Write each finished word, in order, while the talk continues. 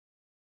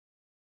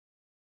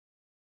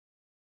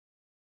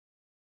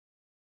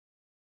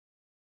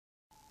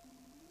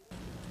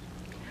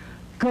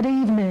Good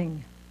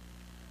evening.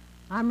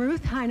 I'm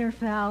Ruth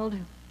Heinerfeld,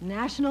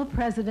 National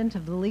President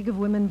of the League of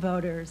Women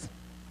Voters.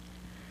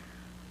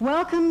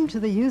 Welcome to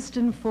the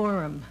Houston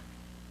Forum,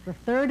 the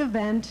third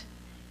event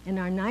in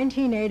our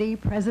 1980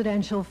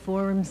 Presidential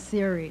Forum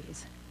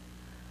series.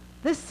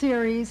 This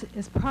series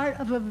is part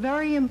of a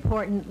very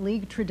important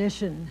League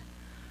tradition,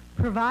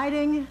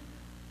 providing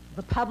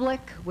the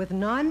public with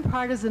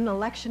nonpartisan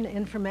election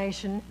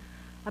information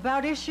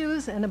about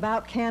issues and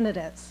about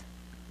candidates.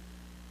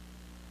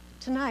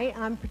 Tonight,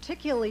 I'm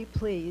particularly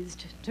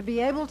pleased to be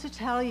able to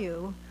tell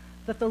you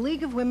that the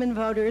League of Women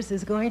Voters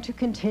is going to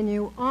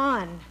continue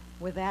on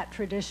with that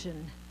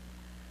tradition.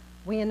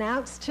 We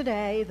announced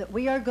today that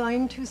we are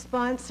going to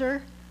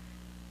sponsor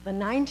the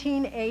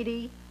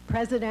 1980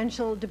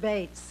 presidential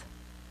debates,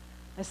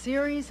 a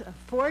series of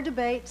 4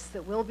 debates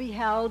that will be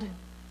held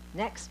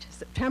next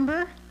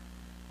September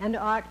and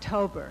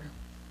October.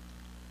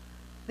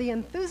 The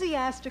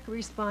enthusiastic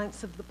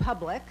response of the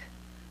public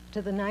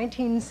to the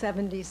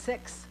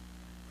 1976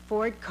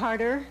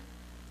 Ford-Carter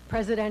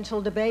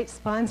presidential debate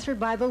sponsored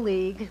by the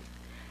League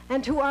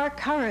and to our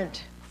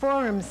current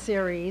Forum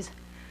series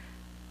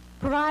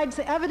provides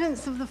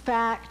evidence of the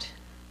fact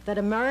that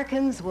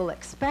Americans will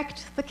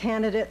expect the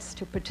candidates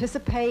to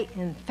participate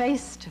in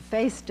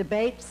face-to-face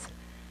debates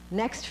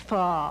next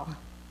fall.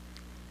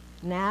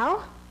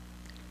 Now,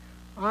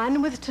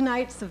 on with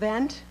tonight's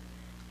event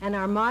and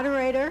our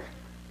moderator,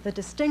 the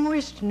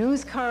distinguished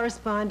news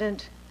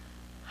correspondent,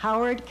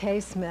 Howard K.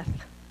 Smith.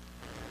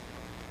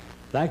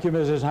 Thank you,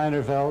 Mrs.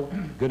 Heinerfeld.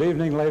 Good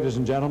evening, ladies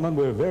and gentlemen.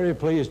 We're very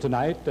pleased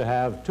tonight to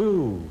have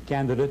 2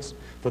 candidates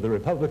for the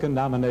Republican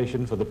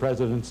nomination for the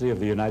presidency of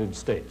the United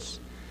States.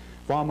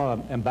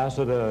 Former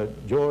Ambassador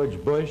George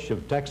Bush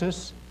of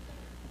Texas,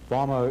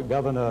 former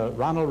Governor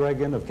Ronald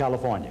Reagan of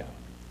California.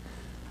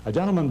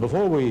 Gentlemen,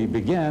 before we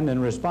begin, in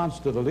response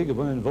to the League of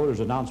Women Voters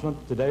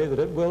announcement today that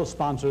it will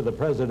sponsor the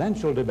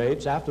presidential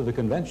debates after the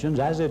conventions,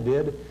 as it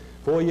did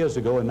 4 years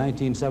ago in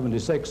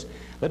 1976,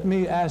 let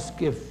me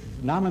ask, if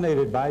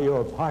nominated by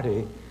your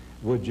party,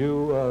 would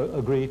you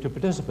agree to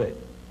participate?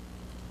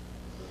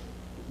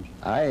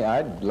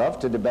 I'd love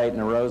to debate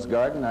in a rose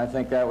garden. I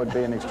think that would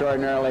be an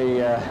extraordinarily...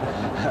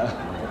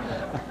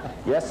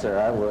 Yes, sir,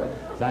 I would.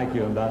 Thank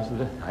you,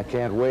 Ambassador. I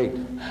can't wait.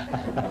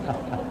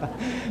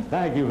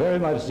 Thank you very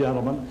much,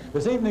 gentlemen.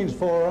 This evening's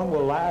forum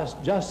will last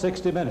just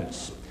 60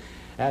 minutes.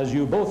 As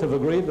you both have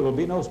agreed, there will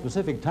be no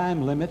specific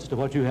time limits to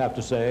what you have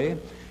to say.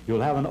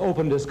 You'll have an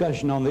open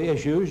discussion on the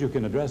issues. You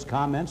can address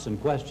comments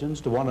and questions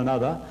to one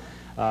another.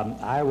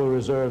 I will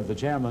reserve the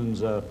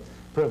chairman's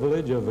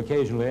privilege of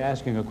occasionally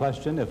asking a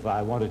question if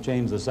I want to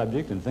change the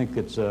subject and think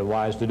it's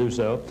wise to do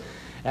so.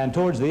 And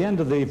towards the end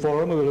of the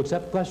forum, we will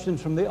accept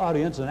questions from the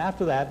audience, and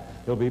after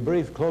that, there'll be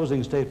brief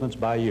closing statements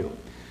by you.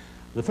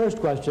 The first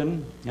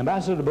question,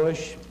 Ambassador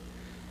Bush,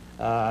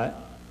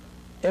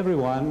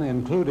 everyone,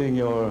 including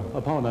your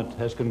opponent,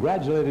 has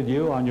congratulated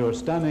you on your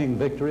stunning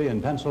victory in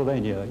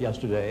Pennsylvania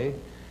yesterday.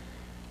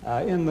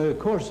 In the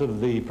course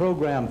of the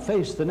program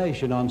Face the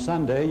Nation on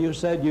Sunday, you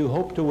said you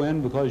hoped to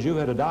win because you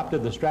had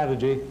adopted the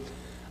strategy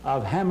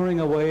of hammering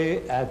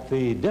away at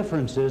the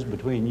differences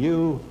between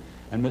you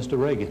and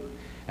Mr. Reagan.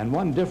 And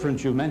one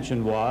difference you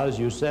mentioned was,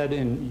 you said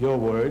in your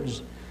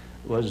words,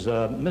 was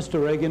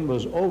Mr. Reagan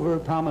was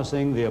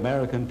over-promising the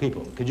American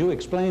people. Could you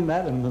explain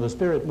that? And when the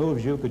spirit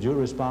moves you, could you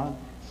respond?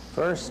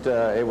 First,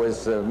 it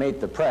was Meet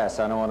the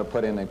Press. I don't want to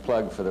put in a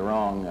plug for the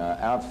wrong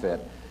outfit.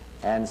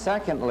 And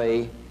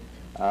secondly,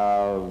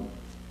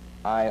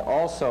 I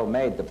also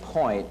made the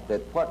point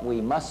that what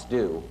we must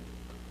do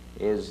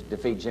is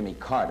defeat Jimmy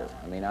Carter.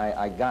 I mean,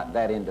 I got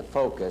that into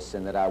focus,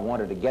 and that I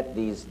wanted to get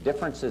these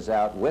differences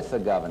out with the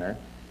governor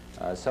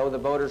so the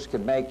voters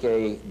could make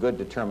a good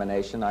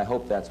determination. I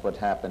hope that's what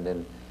happened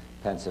in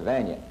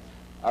Pennsylvania.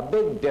 A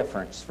big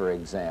difference, for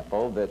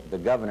example, that the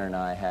governor and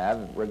I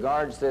have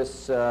regards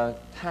this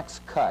tax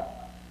cut.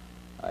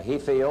 He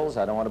feels,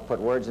 I don't want to put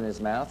words in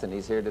his mouth, and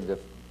he's here to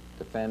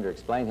defend or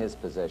explain his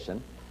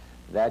position,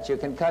 that you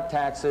can cut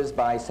taxes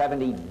by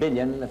 $70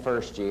 billion the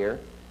first year.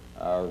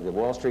 The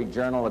Wall Street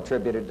Journal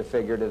attributed the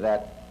figure to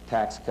that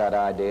tax cut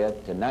idea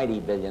to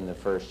 $90 billion the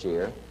first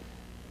year.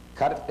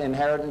 Cut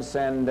inheritance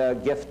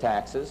and gift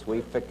taxes.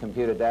 We've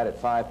computed that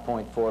at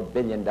 $5.4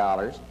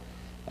 billion.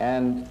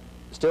 And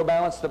still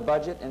balance the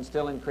budget and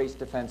still increase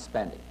defense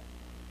spending.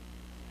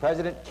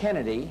 President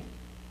Kennedy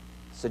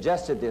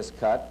suggested this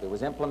cut. It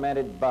was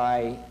implemented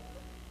by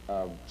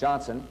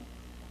Johnson.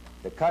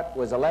 The cut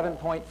was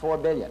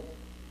 $11.4 billion.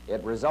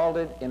 It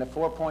resulted in a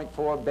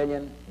 $4.4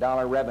 billion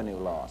revenue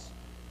loss.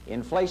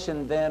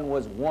 Inflation then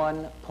was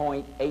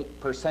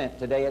 1.8%.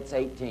 Today it's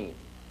 18.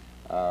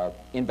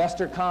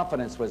 Investor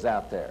confidence was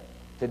out there.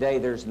 Today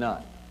there's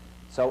none.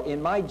 So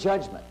in my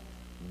judgment,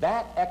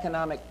 that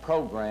economic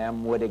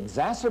program would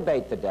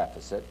exacerbate the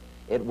deficit.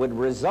 It would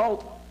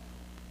result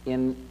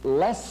in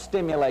less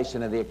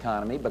stimulation of the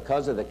economy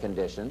because of the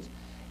conditions.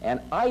 And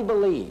I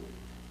believe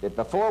that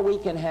before we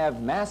can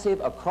have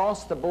massive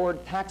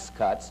across-the-board tax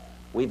cuts,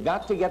 we've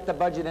got to get the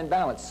budget in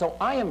balance. So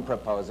I am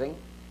proposing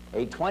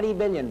a $20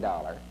 billion,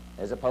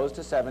 as opposed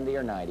to 70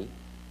 or 90,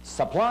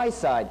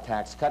 supply-side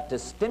tax cut to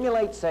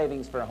stimulate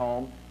savings for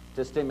home,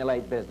 to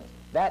stimulate business.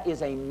 That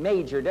is a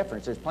major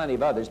difference. There's plenty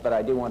of others, but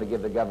I do want to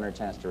give the governor a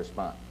chance to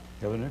respond.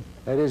 Governor?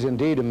 That is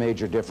indeed a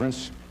major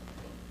difference,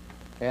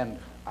 and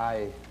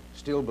I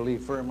still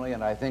believe firmly,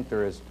 and I think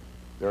there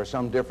are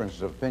some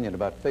differences of opinion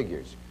about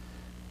figures.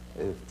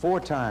 4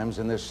 times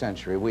in this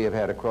century we have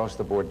had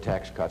across-the-board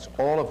tax cuts,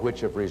 all of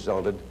which have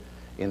resulted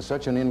in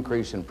such an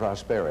increase in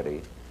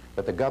prosperity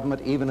that the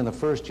government, even in the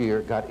first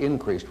year, got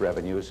increased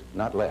revenues,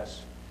 not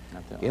less.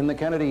 In the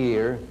Kennedy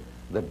year,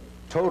 the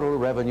total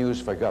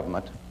revenues for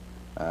government,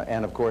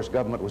 and of course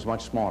government was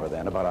much smaller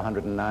then, about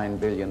 $109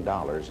 billion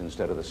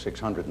instead of the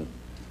 600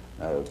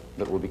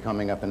 that will be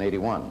coming up in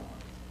 '81.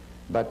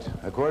 But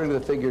according to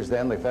the figures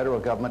then, the federal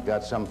government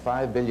got some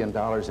 $5 billion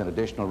in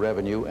additional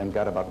revenue and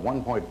got about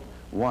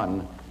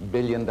 $1.1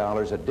 billion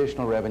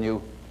additional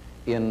revenue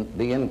in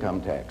the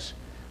income tax.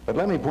 But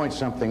let me point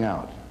something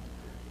out.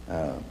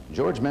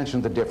 George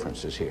mentioned the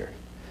differences here.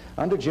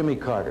 Under Jimmy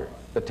Carter,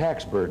 the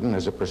tax burden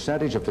as a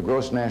percentage of the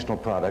gross national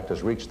product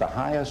has reached the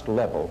highest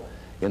level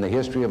in the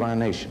history of our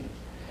nation.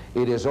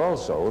 It is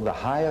also the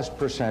highest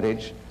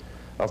percentage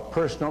of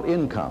personal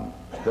income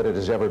that it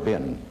has ever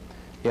been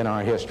in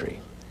our history.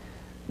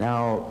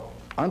 Now,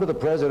 under the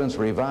President's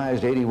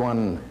revised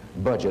 '81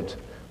 budget,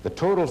 the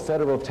total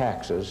federal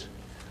taxes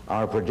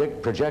are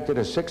projected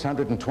as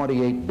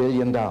 $628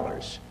 billion.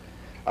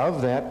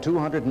 Of that,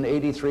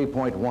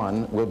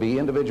 283.1 will be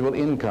individual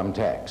income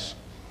tax.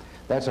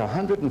 That's a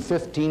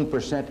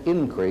 115%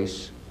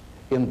 increase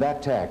in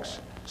that tax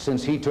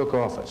since he took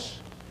office.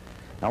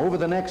 Now, over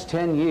the next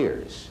 10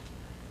 years,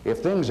 if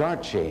things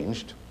aren't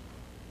changed,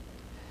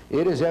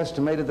 it is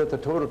estimated that the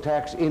total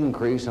tax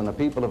increase on the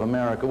people of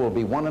America will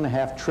be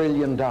 $1.5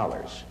 trillion.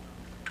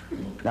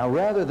 Now,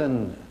 rather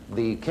than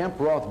the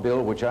Kemp-Roth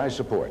bill, which I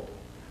support,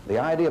 the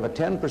idea of a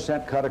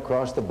 10% cut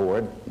across the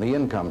board, the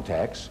income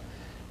tax,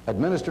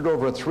 administered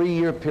over a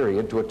 3-year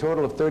period to a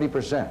total of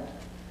 30%,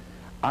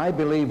 I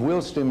believe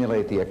will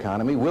stimulate the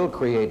economy, will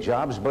create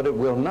jobs, but it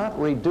will not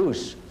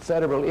reduce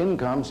federal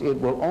incomes. It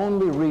will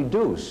only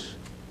reduce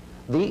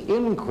the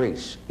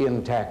increase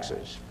in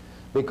taxes,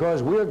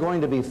 because we're going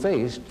to be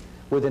faced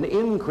with an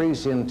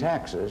increase in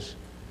taxes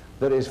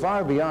that is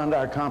far beyond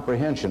our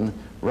comprehension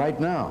right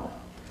now.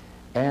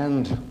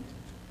 And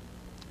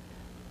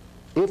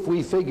if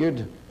we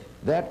figured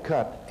that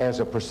cut as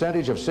a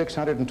percentage of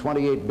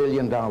 $628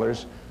 billion,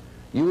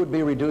 you would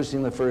be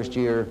reducing the first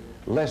year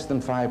less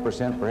than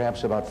 5%,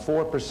 perhaps about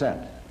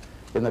 4%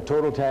 in the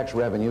total tax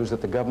revenues that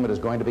the government is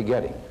going to be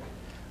getting.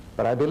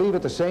 But I believe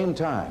at the same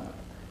time,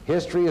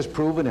 history has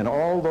proven in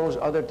all those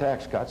other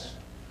tax cuts,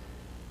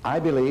 I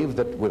believe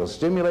that will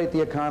stimulate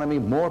the economy,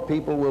 more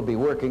people will be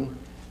working,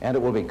 and it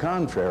will be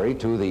contrary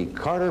to the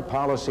Carter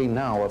policy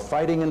now of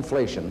fighting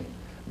inflation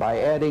by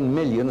adding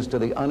millions to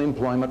the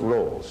unemployment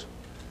rolls.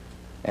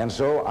 And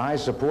so I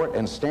support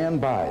and stand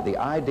by the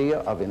idea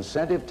of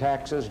incentive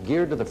taxes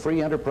geared to the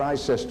free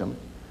enterprise system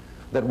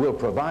that will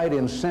provide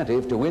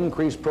incentive to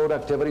increase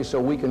productivity so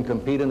we can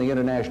compete in the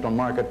international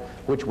market,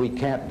 which we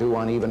can't do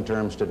on even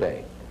terms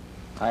today.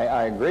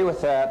 I agree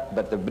with that,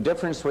 but the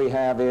difference we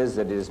have is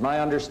that it is my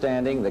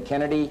understanding the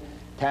Kennedy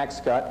tax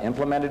cut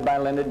implemented by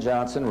Lyndon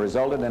Johnson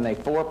resulted in a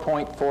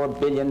 $4.4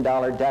 billion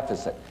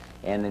deficit.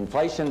 And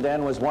inflation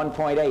then was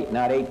 1.8,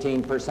 not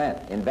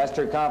 18%.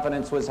 Investor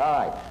confidence was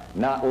high,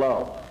 not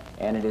low.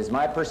 And it is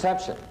my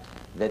perception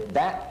that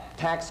that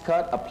tax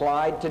cut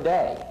applied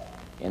today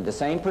in the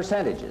same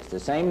percentages, the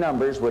same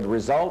numbers, would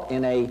result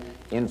in a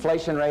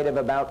inflation rate of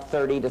about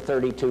 30 to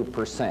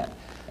 32%.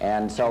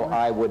 And so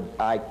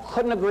I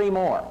couldn't agree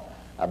more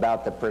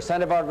about the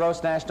percent of our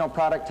gross national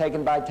product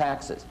taken by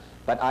taxes.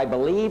 But I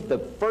believe the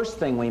first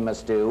thing we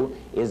must do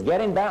is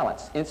get in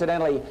balance.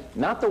 Incidentally,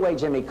 not the way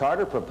Jimmy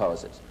Carter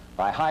proposes,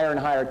 by higher and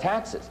higher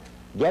taxes.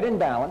 Get in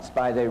balance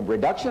by the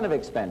reduction of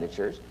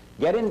expenditures,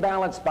 get in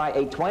balance by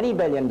a $20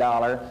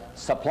 billion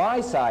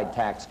supply-side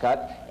tax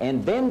cut,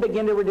 and then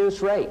begin to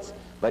reduce rates.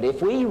 But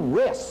if we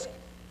risk,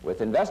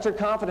 with investor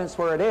confidence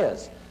where it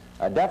is,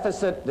 a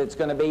deficit that's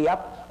going to be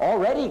up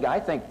already, I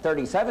think,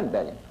 $37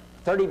 billion,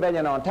 $30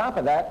 billion on top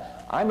of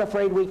that, I'm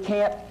afraid we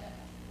can't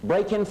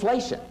break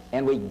inflation.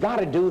 And we've got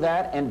to do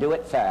that and do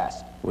it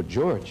fast. Well,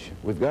 George,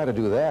 we've got to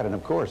do that, and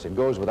of course, it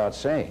goes without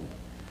saying.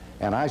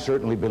 And I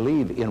certainly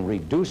believe in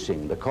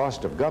reducing the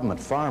cost of government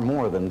far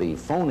more than the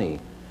phony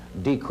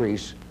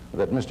decrease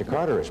that Mr.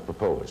 Carter has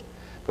proposed.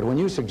 But when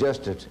you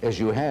suggest it, as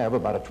you have,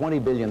 about a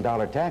 $20 billion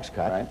tax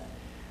cut, right,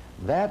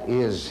 that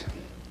is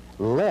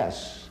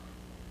less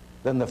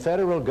than the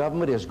federal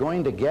government is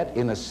going to get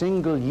in a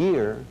single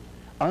year,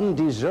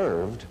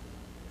 undeserved,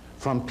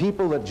 from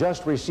people that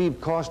just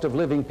received cost of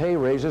living pay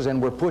raises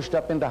and were pushed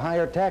up into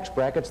higher tax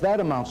brackets. That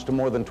amounts to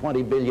more than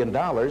 $20 billion.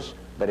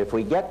 But if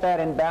we get that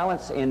in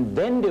balance and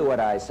then do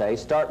what I say,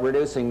 start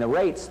reducing the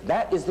rates,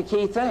 that is the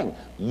key thing.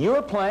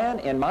 Your plan,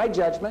 in my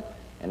judgment,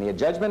 and the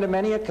judgment of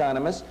many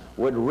economists,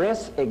 would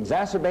risk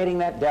exacerbating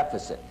that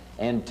deficit.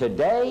 And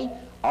today,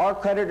 our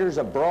creditors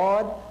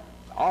abroad,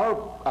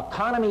 our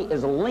economy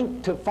is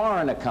linked to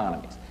foreign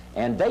economies.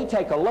 And they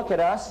take a look at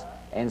us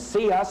and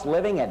see us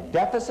living at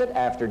deficit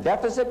after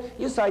deficit.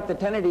 You cite the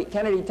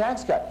Kennedy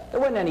tax cut. There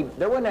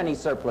wasn't any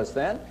surplus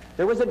then.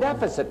 There was a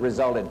deficit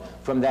resulted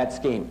from that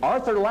scheme.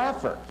 Arthur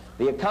Laffer,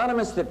 the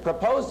economist that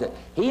proposed it,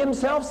 he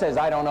himself says,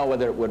 I don't know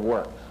whether it would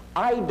work.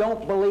 I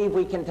don't believe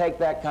we can take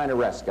that kind of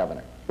risk,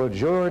 Governor. Well,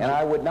 George... And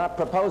I would not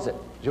propose it.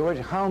 George,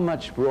 how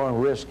much more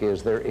risk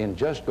is there in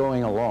just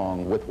going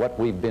along with what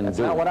we've been doing? That's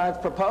not what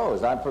I've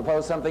proposed. I've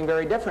proposed something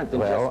very different than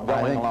just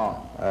going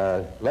along.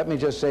 Let me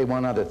just say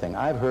one other thing.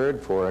 I've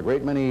heard for a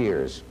great many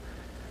years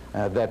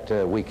that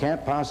we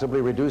can't possibly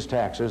reduce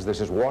taxes.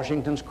 This is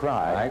Washington's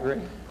cry. I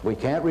agree. We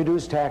can't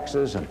reduce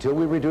taxes until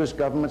we reduce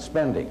government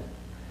spending.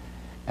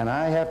 And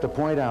I have to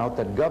point out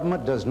that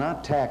government does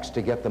not tax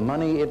to get the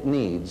money it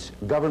needs.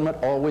 Government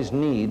always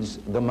needs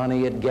the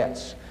money it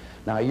gets.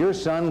 Now, your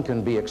son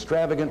can be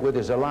extravagant with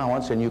his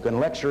allowance, and you can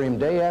lecture him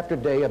day after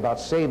day about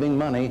saving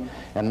money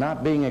and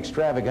not being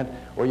extravagant,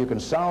 or you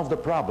can solve the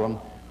problem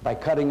by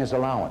cutting his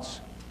allowance.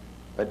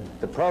 But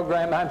the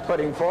program I'm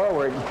putting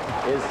forward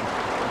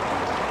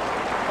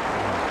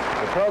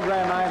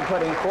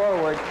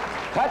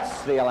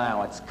cuts the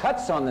allowance,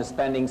 cuts on the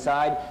spending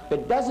side,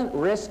 but doesn't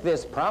risk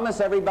this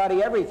promise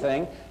everybody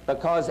everything,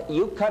 because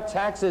you cut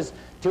taxes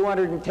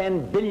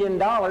 $210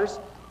 billion,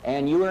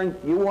 and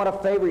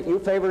you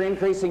favor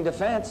increasing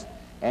defense,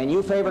 and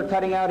you favor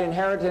cutting out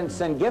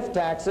inheritance and gift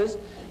taxes,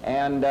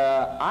 and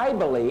I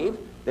believe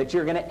that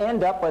you're going to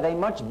end up with a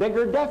much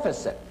bigger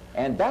deficit.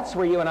 And that's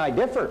where you and I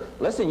differ.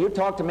 Listen, you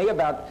talk to me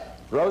about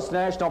gross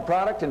national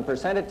product and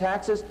percent of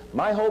taxes.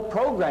 My whole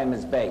program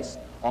is based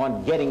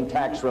on getting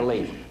tax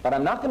relief. But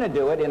I'm not going to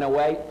do it in a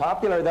way,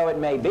 popular though it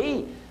may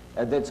be,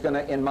 that's going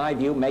to, in my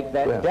view, make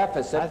that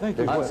deficit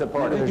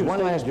unsupported. There's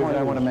one last point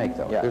I want to make,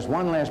 though. Yeah. There's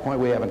one last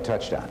point we haven't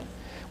touched on.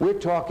 We're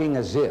talking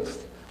as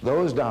if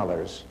those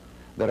dollars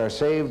that are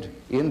saved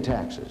in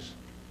taxes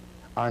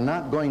are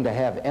not going to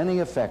have any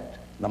effect,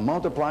 the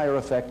multiplier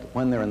effect,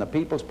 when they're in the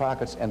people's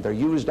pockets and they're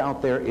used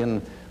out there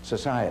in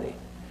society.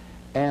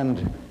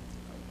 And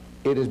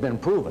it has been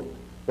proven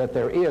that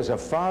there is a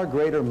far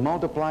greater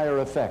multiplier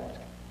effect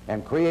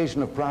and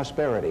creation of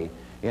prosperity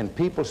in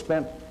people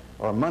spent,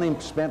 or money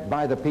spent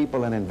by the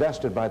people and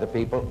invested by the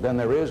people, than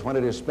there is when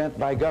it is spent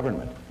by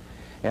government.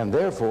 And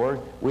therefore,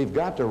 we've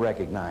got to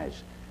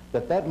recognize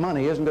that that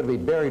money isn't going to be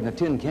buried in a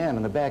tin can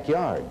in the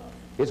backyard.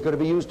 It's going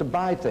to be used to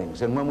buy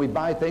things, and when we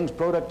buy things,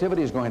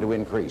 productivity is going to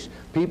increase.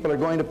 People are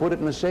going to put it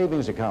in a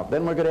savings account.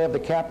 Then we're going to have the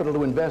capital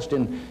to invest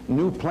in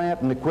new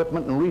plant and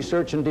equipment and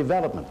research and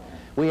development.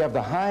 We have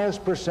the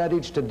highest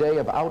percentage today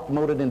of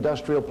outmoded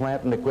industrial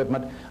plant and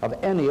equipment of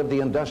any of the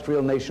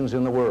industrial nations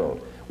in the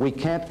world. We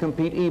can't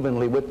compete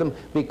evenly with them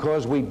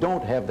because we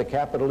don't have the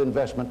capital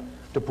investment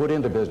to put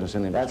into business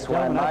and industry. That's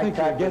why my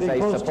cut is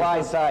a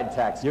supply-side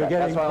tax You're cut.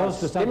 getting That's close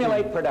to something.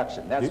 Stimulate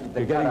production. That's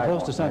You're getting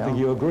close to something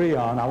you agree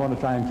on. I want to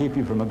try and keep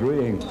you from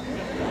agreeing.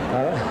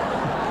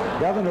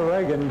 Governor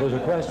Reagan, there's a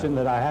question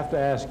that I have to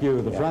ask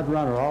you. The front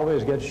runner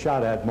always gets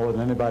shot at more than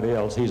anybody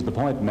else. He's the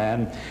point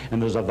man,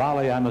 and there's a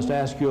volley I must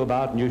ask you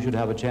about, and you should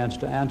have a chance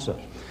to answer.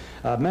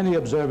 Many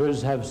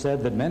observers have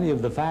said that many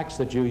of the facts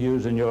that you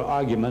use in your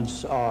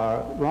arguments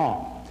are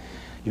wrong.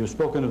 You've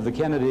spoken of the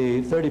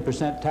Kennedy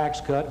 30%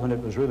 tax cut when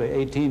it was really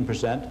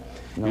 18%.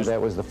 No,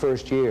 that was the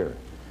first year.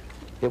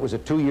 It was a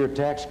 2-year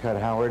tax cut,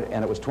 Howard,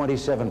 and it was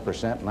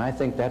 27%, and I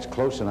think that's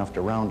close enough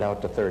to round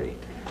out to 30.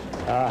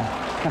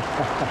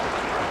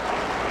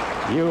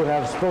 You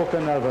have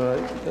spoken of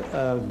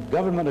a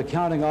government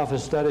accounting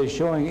office study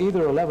showing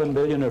either $11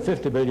 billion or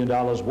 $50 billion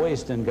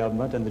waste in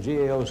government, and the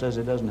GAO says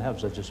it doesn't have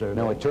such a survey.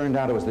 No, it turned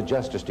out it was the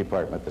Justice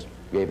Department that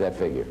gave that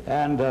figure.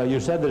 And you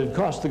said that it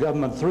cost the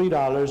government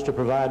 $3 to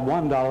provide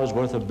 $1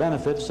 worth of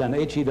benefits, and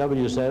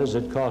HEW says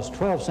it cost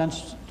 12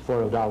 cents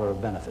for $1 of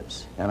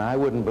benefits. And I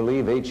wouldn't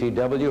believe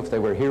HEW if they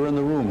were here in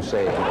the room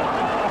saying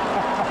that.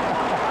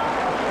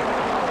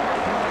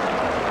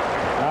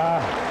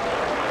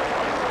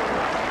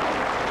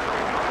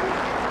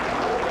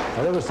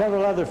 There were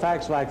several other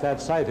facts like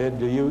that cited.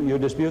 Do you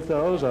dispute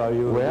those, or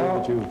you?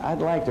 Well, I'd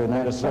like to.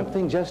 Now,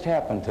 something just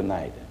happened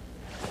tonight.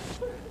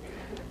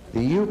 The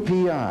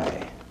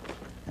UPI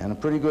and a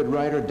pretty good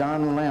writer,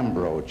 Don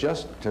Lambro,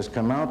 just has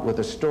come out with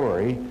a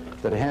story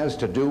that has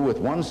to do with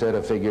one set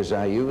of figures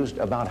I used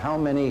about how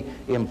many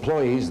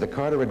employees the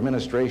Carter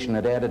administration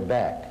had added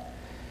back.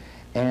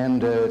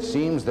 And it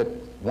seems that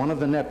one of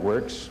the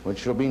networks, which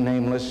shall be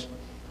nameless,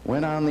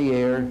 went on the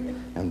air,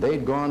 and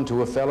they'd gone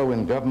to a fellow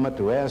in government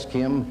to ask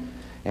him,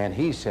 and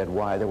he said,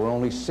 why, there were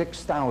only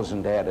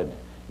 6,000 added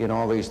in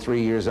all these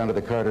 3 years under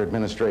the Carter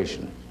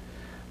administration.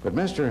 But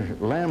Mr.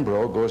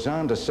 Lambro goes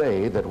on to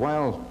say that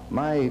while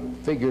my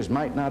figures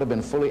might not have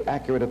been fully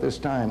accurate at this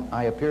time,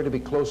 I appear to be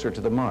closer to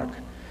the mark.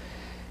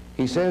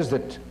 He says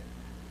that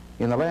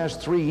in the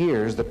last 3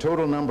 years, the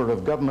total number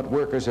of government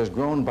workers has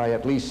grown by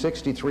at least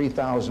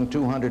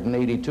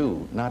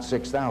 63,282, not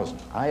 6,000.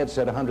 I had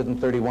said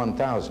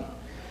 131,000.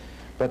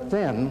 But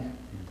then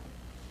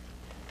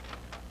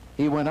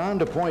he went on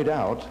to point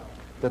out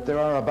that there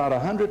are about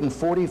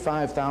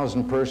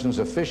 145,000 persons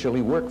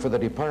officially work for the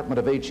Department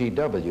of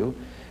HEW.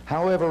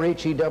 However,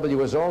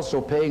 HEW is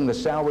also paying the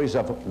salaries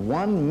of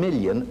 1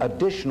 million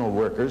additional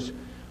workers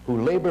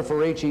who labor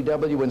for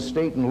HEW in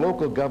state and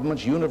local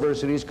governments,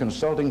 universities,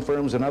 consulting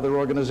firms, and other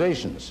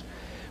organizations.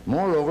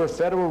 Moreover,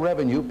 federal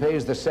revenue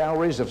pays the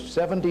salaries of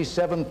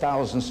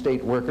 77,000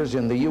 state workers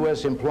in the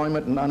U.S.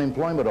 employment and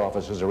unemployment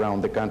offices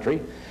around the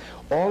country.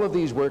 All of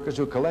these workers,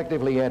 who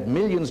collectively add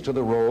millions to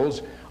the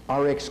rolls,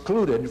 are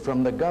excluded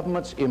from the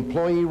government's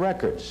employee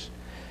records.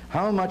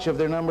 How much of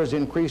their numbers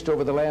increased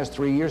over the last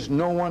 3 years,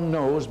 no one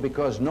knows,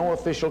 because no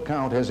official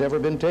count has ever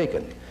been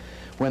taken.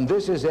 When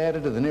this is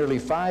added to the nearly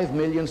 5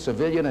 million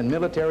civilian and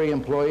military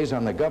employees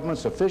on the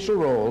government's official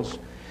rolls,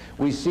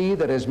 we see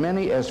that as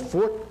many as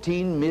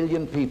 14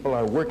 million people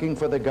are working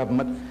for the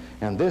government,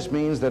 and this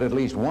means that at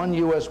least one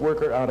U.S.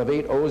 worker out of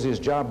 8 owes his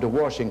job to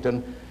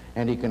Washington.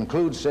 And he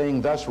concludes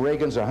saying, thus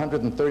Reagan's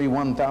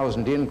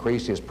 131,000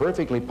 increase is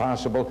perfectly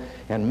possible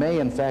and may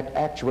in fact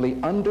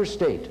actually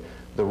understate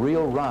the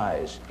real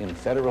rise in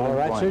federal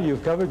employment. All right, sir,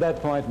 you've covered that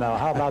point now.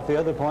 How about the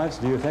other points?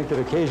 Do you think that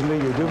occasionally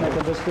you do make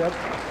a misstep?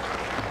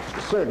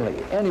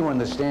 Certainly. Anyone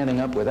that's standing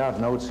up without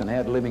notes and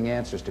ad-libbing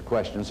answers to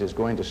questions is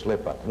going to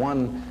slip up.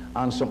 One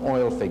on some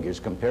oil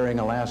figures comparing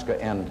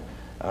Alaska and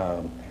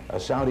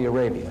Saudi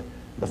Arabia.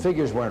 The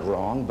figures weren't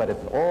wrong, but if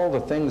all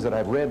the things that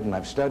I've read and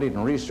I've studied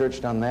and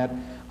researched on that,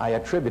 I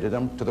attributed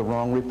them to the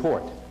wrong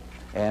report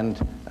and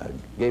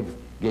gave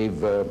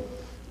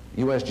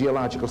U.S.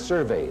 Geological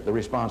Survey the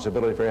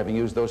responsibility for having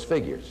used those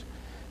figures.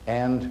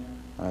 And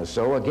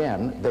so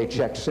again, they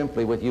checked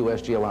simply with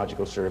U.S.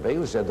 Geological Survey,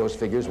 who said those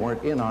figures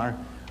weren't in our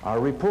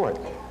report.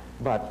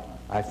 But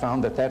I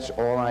found that that's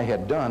all I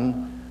had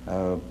done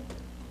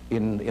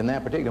in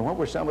that particular. What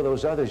were some of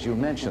those others you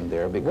mentioned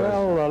there?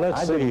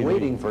 Because I've been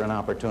waiting for an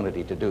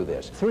opportunity to do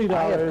this. $3.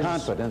 I have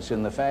confidence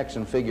in the facts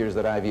and figures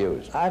that I've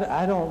used.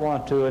 I don't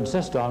want to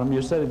insist on them.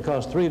 You said it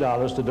cost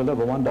 $3 to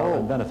deliver $1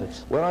 in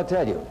benefits. Well, I'll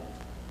tell you,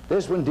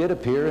 this one did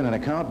appear in an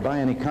account by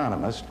an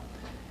economist,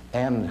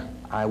 and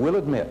I will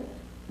admit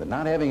that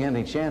not having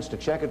any chance to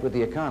check it with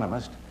the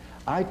economist,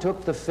 I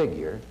took the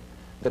figure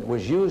that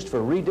was used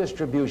for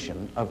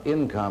redistribution of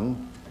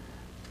income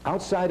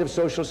outside of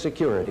Social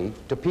Security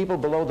to people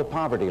below the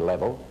poverty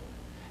level,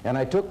 and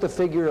I took the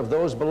figure of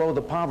those below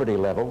the poverty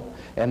level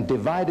and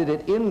divided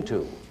it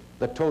into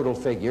the total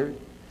figure,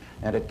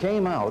 and it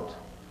came out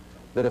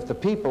that if the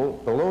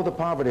people below the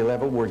poverty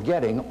level were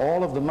getting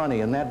all of the money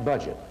in that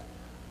budget,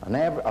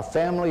 a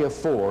family of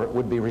 4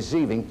 would be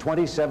receiving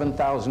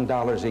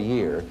 $27,000 a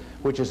year,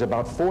 which is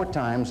about 4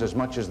 times as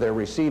much as they're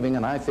receiving,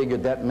 and I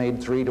figured that made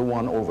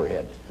 3-to-1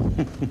 overhead.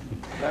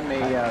 Let me...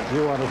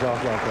 you want to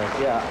talk about that?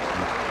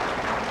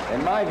 Yeah.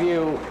 In my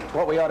view,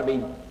 what we ought to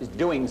be is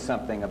doing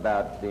something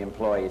about the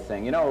employee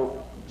thing. You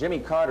know, Jimmy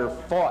Carter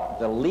fought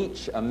the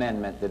Leach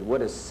Amendment that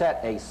would have set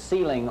a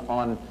ceiling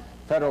on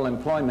federal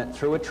employment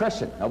through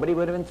attrition. Nobody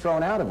would have been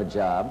thrown out of a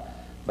job,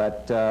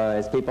 but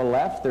as people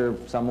left,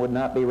 some would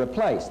not be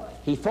replaced.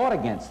 He fought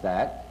against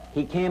that.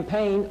 He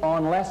campaigned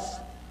on less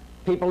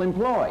people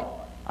employed.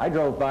 I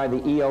drove by the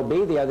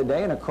EOB the other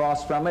day, and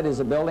across from it is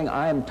a building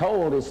I am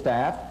told is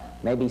staffed,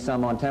 maybe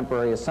some on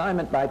temporary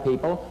assignment, by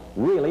people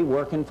really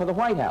working for the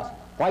White House.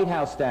 White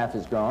House staff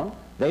is gone.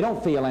 They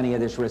don't feel any of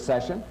this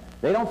recession.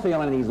 They don't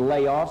feel any of these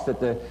layoffs that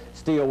the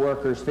steel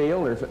workers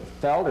feel or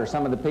felt, or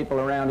some of the people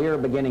around here are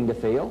beginning to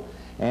feel.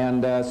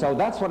 And so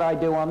that's what I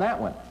do on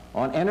that one.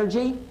 On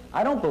energy,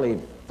 I don't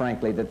believe,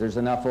 frankly, that there's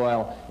enough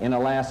oil in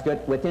Alaska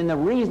within the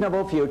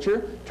reasonable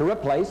future to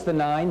replace the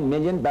 9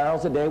 million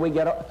barrels a day we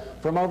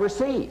get from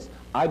overseas.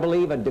 I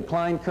believe a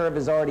decline curve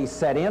has already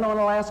set in on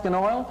Alaskan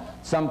oil.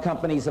 Some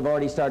companies have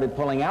already started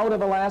pulling out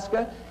of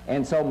Alaska,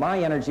 and so my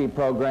energy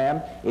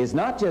program is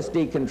not just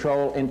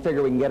decontrol and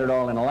figure we can get it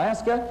all in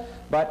Alaska,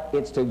 but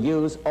it's to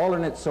use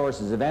alternate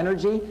sources of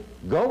energy,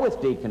 go with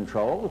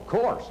decontrol, of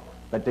course,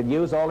 but to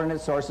use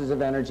alternate sources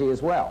of energy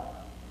as well.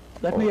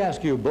 Let me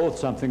ask you both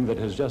something that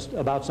is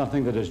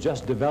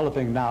just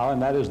developing now,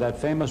 and that is that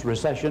famous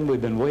recession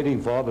we've been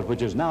waiting for, but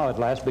which is now at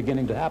last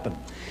beginning to happen.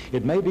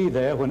 It may be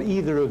there when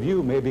either of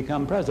you may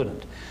become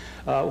president.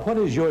 What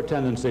is your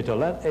tendency, to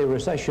let a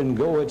recession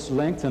go its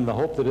length in the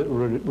hope that it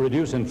will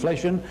reduce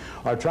inflation,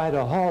 or try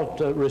to halt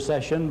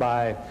recession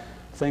by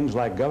things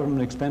like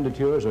government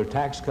expenditures or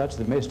tax cuts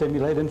that may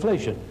stimulate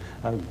inflation?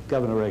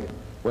 Governor Reagan.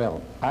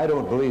 Well, I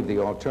don't believe the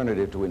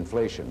alternative to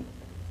inflation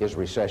is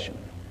recession.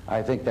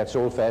 I think that's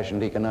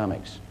old-fashioned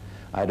economics.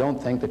 I don't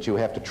think that you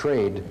have to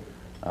trade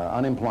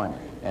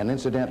unemployment. And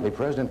incidentally,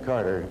 President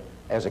Carter,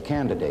 as a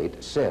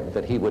candidate, said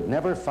that he would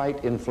never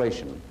fight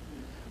inflation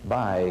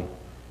by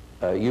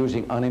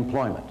using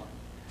unemployment.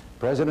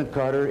 President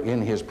Carter,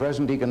 in his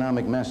present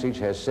economic message,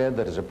 has said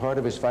that as a part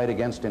of his fight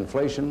against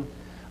inflation,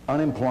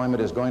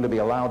 unemployment is going to be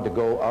allowed to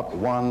go up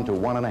 1 to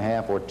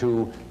 1.5 or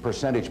 2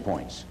 percentage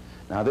points.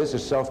 Now, this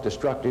is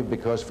self-destructive,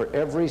 because for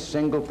every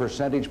single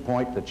percentage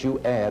point that you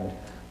add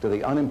to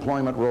the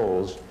unemployment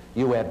rolls,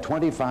 you add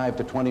 $25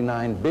 to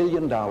 $29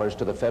 billion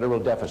to the federal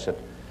deficit,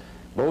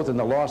 both in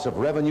the loss of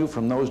revenue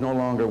from those no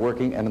longer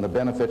working and in the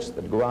benefits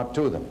that go out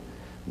to them.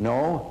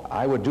 No,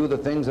 I would do the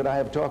things that I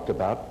have talked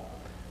about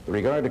with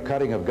regard to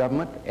cutting of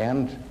government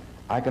and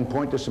I can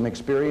point to some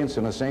experience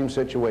in the same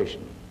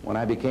situation. When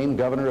I became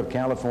governor of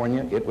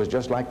California, it was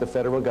just like the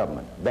federal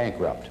government,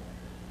 bankrupt,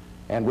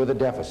 and with a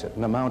deficit,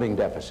 an amounting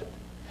deficit.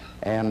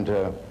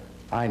 And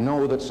I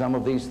know that some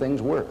of these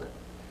things work.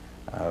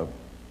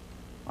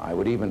 I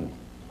would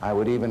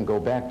even go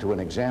back to an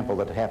example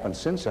that happened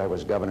since I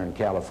was governor in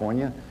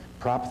California,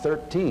 Prop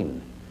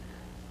 13.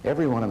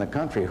 Everyone in the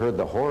country heard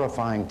the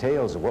horrifying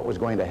tales of what was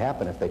going to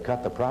happen if they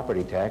cut the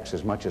property tax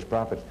as much as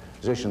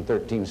Proposition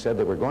 13 said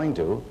they were going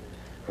to.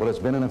 Well, it's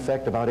been in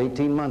effect about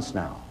 18 months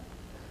now.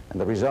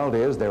 And the result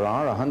is there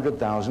are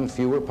 100,000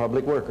 fewer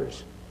public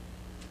workers.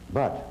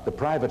 But the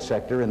private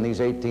sector in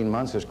these 18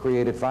 months has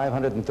created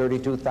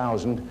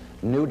 532,000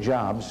 new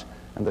jobs,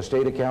 and the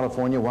state of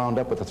California wound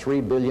up with a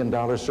 $3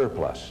 billion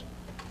surplus.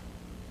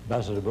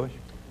 Ambassador Bush?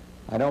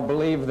 I don't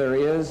believe there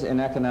is in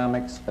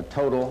economics a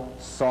total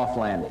soft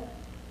landing.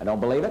 I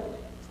don't believe it.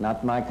 It's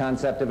not my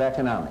concept of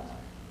economics.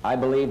 I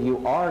believe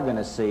you are going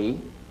to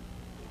see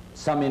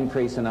some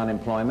increase in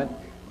unemployment,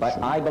 but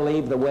sure. I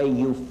believe the way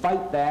you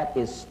fight that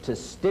is to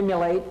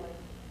stimulate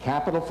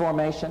capital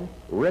formation,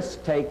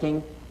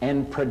 risk-taking,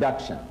 and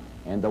production.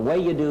 And the way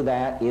you do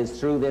that is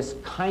through this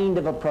kind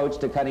of approach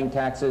to cutting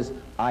taxes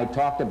I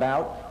talked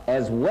about,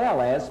 as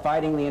well as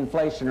fighting the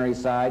inflationary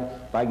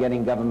side by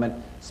getting government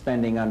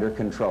spending under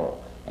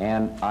control.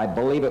 And I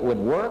believe it would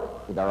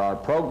work. There are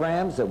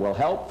programs that will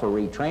help for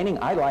retraining.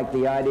 I like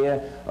the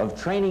idea of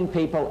training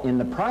people in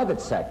the private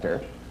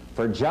sector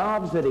for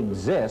jobs that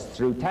exist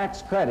through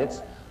tax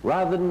credits,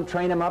 rather than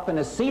train them up in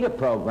a CETA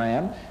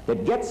program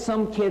that gets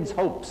some kid's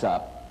hopes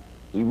up.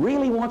 He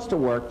really wants to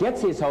work,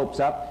 gets his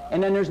hopes up,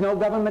 and then there's no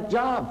government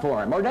job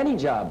for him, or any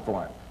job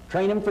for him.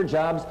 Train him for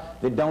jobs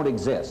that don't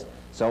exist.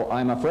 So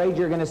I'm afraid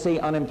you're going to see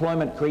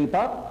unemployment creep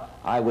up.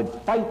 I would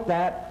fight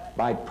that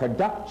by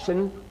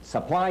production,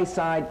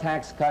 supply-side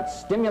tax cuts,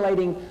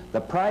 stimulating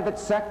the private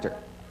sector.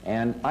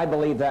 And I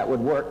believe that would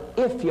work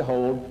if you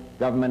hold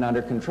government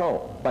under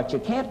control. But you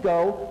can't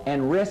go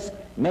and risk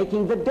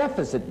making the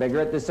deficit bigger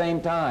at the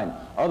same time.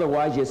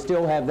 Otherwise, you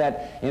still have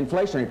that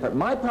inflationary part.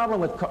 My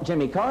problem with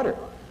Jimmy Carter,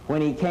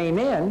 when he came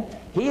in,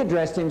 he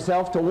addressed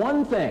himself to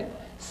one thing: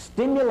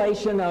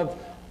 stimulation of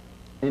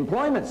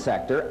employment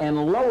sector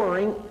and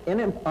lowering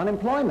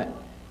unemployment.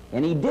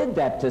 And he did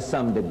that to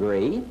some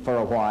degree for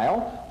a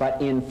while,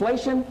 but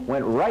inflation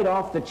went right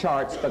off the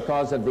charts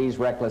because of these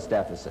reckless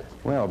deficits.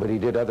 Well, but he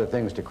did other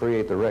things to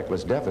create the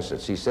reckless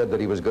deficits. He said that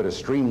he was going to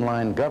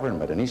streamline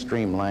government, and he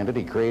streamlined it.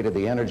 He created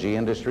the energy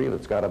industry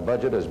that's got a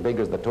budget as big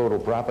as the total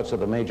profits of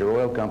the major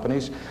oil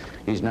companies.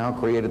 He's now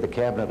created the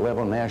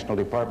cabinet-level National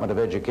Department of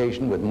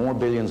Education with more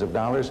billions of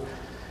dollars.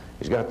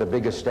 He's got the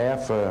biggest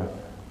staff,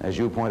 as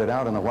you pointed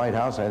out, in the White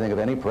House, I think, of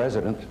any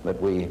president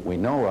that we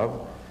know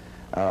of.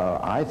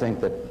 I think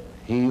that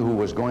he who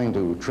was going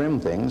to trim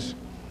things,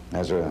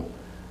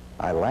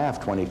 I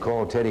laughed when he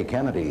called Teddy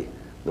Kennedy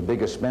the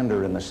biggest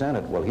spender in the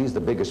Senate. Well, he's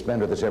the biggest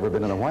spender that's ever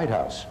been in the White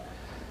House.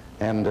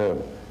 And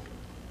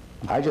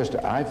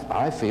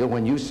I feel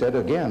when you said,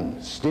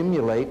 again,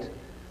 stimulate,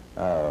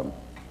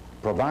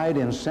 provide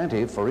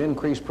incentive for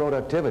increased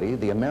productivity,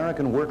 the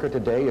American worker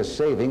today is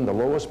saving the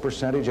lowest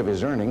percentage of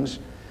his earnings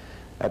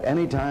at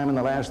any time in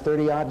the last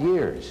 30-odd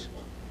years.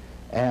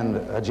 And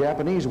a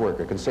Japanese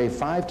worker can save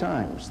 5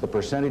 times the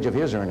percentage of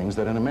his earnings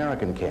that an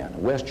American can. A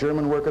West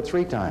German worker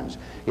 3 times.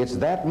 It's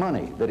that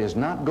money that is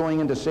not going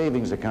into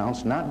savings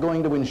accounts, not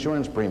going to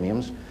insurance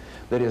premiums,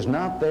 that is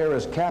not there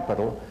as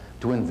capital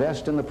to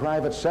invest in the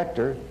private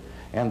sector.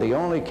 And the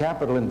only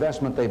capital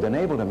investment they've been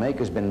able to make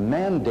has been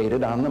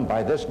mandated on them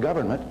by this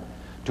government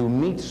to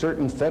meet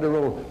certain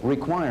federal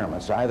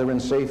requirements, either in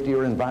safety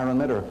or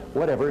environment or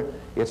whatever.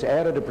 It's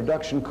added to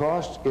production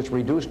costs, it's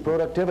reduced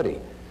productivity.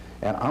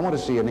 And I want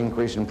to see an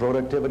increase in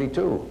productivity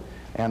too.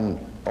 And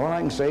all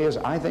I can say is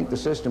I think the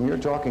system you're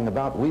talking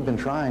about, we've been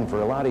trying for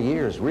a lot of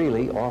years,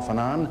 really, off and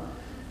on.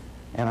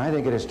 And I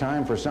think it is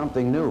time for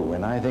something new.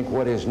 And I think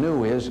what is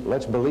new is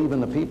let's believe in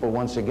the people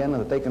once again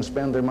and that they can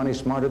spend their money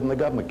smarter than the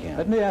government can.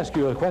 Let me ask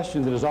you a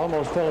question that is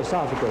almost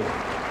philosophical.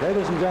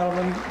 Ladies and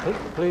gentlemen,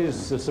 please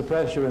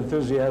suppress your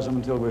enthusiasm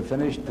until we're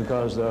finished,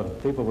 because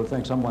people will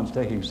think someone's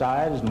taking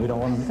sides and we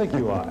don't want them to think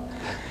you are.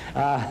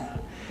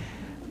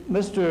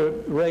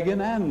 Mr.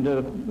 Reagan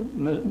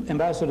and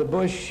Ambassador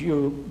Bush,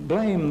 you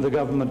blame the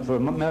government for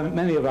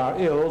many of our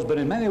ills, but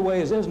in many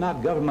ways is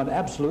not government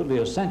absolutely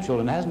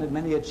essential, and hasn't it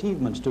many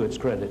achievements to its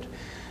credit?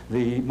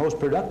 The most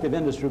productive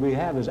industry we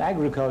have is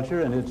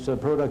agriculture, and its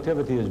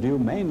productivity is due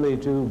mainly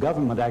to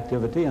government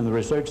activity and the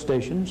research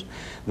stations.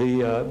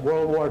 The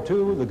World War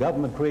II, the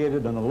government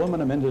created an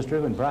aluminum industry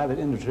when private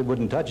industry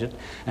wouldn't touch it,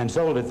 and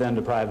sold it then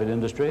to private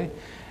industry.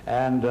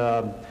 And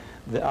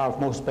our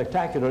most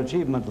spectacular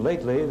achievement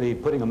lately, the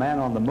putting a man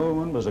on the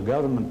moon, was a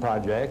government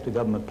project, a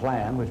government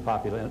plan, which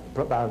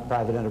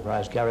private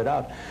enterprise carried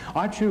out.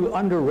 Aren't you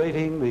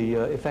underrating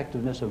the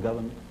effectiveness of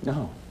government?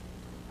 No.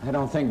 I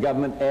don't think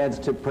government adds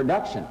to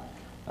production.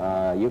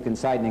 You can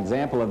cite an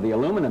example of the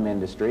aluminum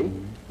industry,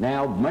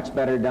 now much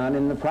better done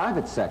in the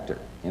private sector.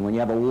 And when you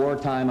have a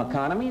wartime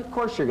economy, of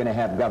course you're going to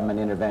have government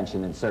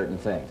intervention in certain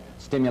things.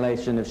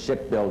 Stimulation of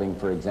shipbuilding,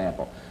 for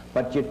example.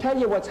 But you tell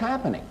you what's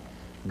happening.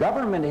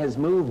 Government has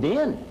moved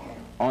in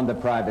on the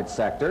private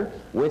sector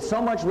with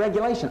so much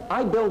regulation.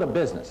 I built a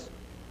business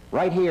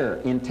right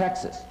here in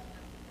Texas,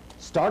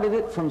 started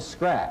it from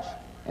scratch.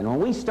 And when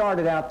we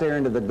started out there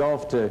into the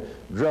Gulf to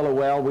drill a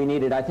well, we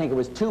needed, I think it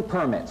was 2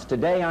 permits.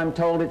 Today I'm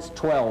told it's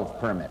 12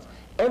 permits.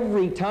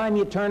 Every time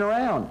you turn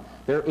around,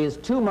 there is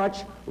too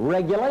much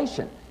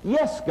regulation.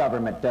 Yes,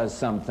 government does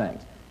some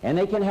things, and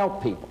they can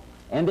help people,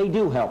 and they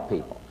do help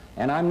people.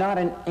 And I'm not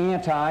an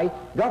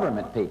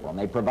anti-government people. And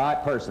they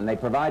provide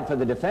for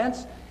the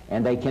defense,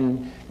 and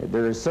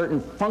there are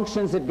certain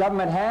functions that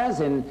government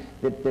has and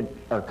that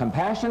are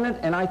compassionate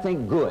and I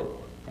think good.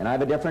 And I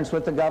have a difference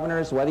with the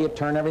governors, whether you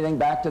turn everything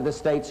back to the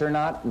states or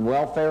not. In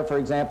welfare, for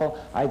example,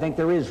 I think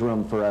there is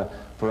room for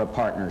a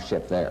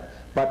partnership there.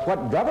 But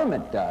what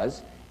government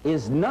does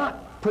is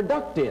not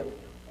productive.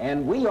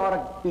 And we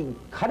ought to be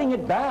cutting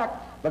it back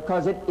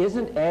because it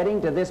isn't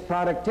adding to this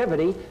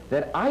productivity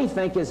that I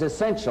think is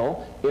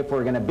essential if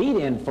we're going to beat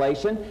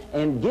inflation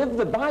and give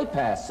the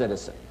bypass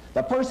citizen,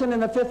 the person in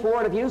the 5th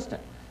Ward of Houston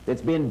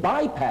that's been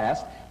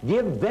bypassed,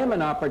 give them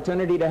an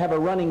opportunity to have a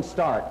running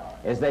start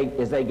as they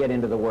get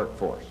into the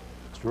workforce.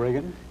 Mr.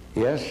 Reagan?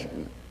 Yes,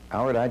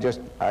 Howard,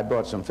 I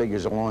brought some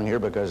figures along here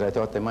because I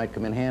thought they might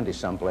come in handy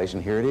someplace,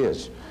 and here it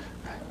is.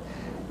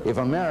 If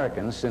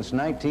Americans since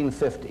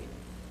 1950,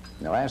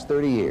 in the last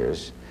 30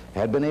 years,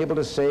 had been able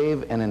to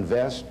save and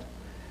invest,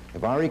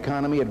 if our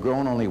economy had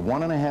grown only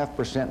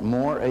 1.5%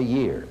 more a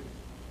year,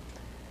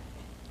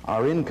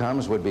 our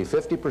incomes would be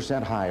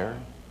 50% higher,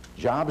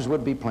 jobs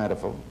would be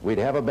plentiful, we'd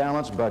have a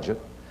balanced budget,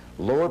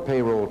 lower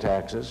payroll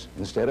taxes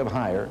instead of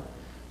higher,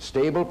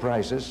 stable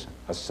prices,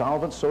 a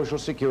solvent Social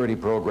Security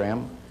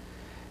program,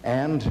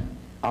 and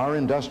our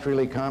industrial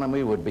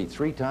economy would be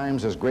 3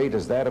 times as great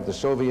as that of the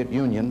Soviet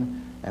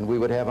Union, and we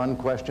would have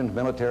unquestioned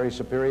military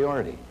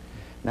superiority.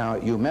 Now,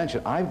 you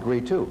mentioned, I agree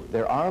too,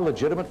 there are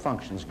legitimate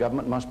functions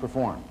government must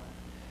perform.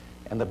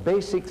 And the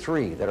basic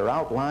 3 that are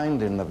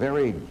outlined in the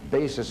very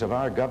basis of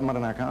our government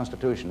and our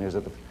Constitution is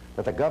that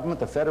the government,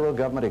 the federal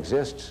government,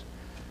 exists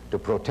to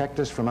protect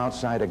us from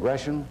outside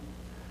aggression,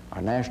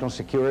 our national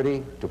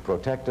security, to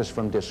protect us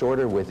from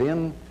disorder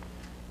within,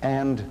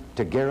 and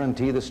to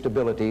guarantee the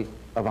stability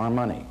of our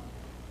money.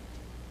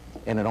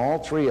 And in all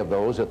 3 of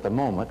those, at the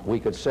moment, we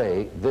could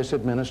say this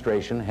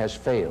administration has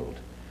failed.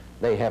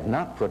 They have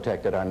not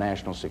protected our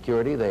national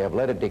security. They have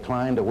let it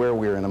decline to where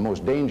we're in the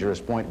most dangerous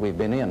point we've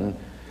been in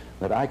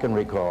that I can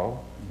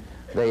recall.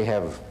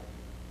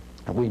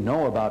 We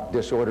know about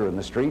disorder in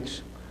the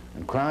streets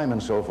and crime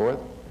and so forth.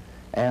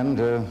 And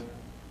the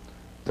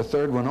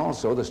 3rd one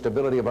also, the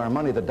stability of our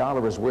money. The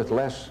dollar is worth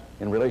less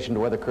in relation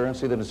to other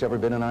currency than it's ever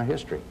been in our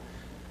history.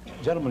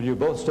 Gentlemen, you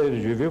both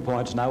stated your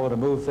viewpoints, and I want to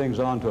move things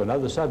on to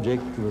another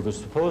subject. There was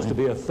supposed to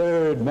be a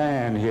 3rd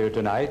man here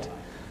tonight,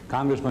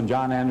 Congressman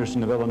John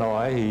Anderson of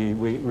Illinois.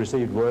 We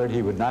received word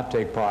he would not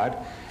take part,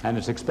 and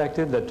it's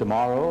expected that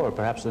tomorrow or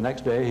perhaps the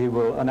next day he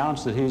will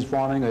announce that he's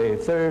forming a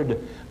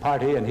 3rd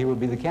party and he will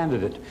be the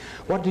candidate.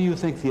 What do you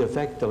think the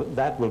effect of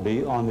that will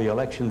be on the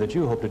election that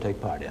you hope to take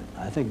part in?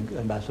 I think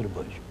Ambassador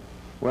Bush.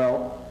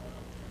 Well,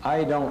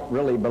 I don't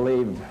really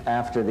believe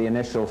after the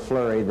initial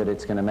flurry that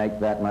it's going to make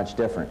that much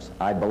difference.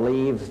 I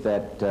believe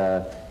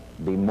that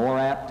be more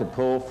apt to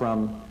pull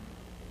from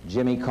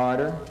Jimmy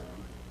Carter,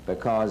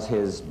 because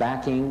his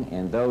backing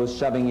and those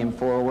shoving him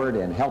forward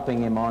and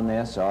helping him on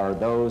this are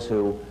those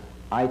who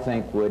I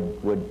think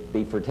would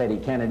be for Teddy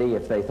Kennedy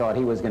if they thought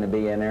he was going to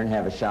be in there and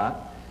have a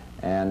shot.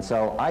 And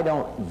so I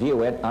don't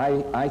view it.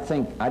 I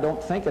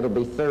don't think it'll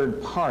be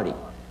 3rd party.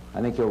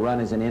 I think he'll run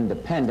as an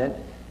independent,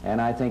 and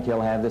I think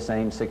he'll have the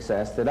same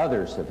success that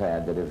others have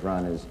had that have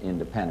run as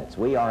independents.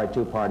 We are a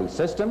 2-party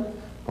system.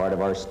 Part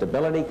of our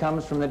stability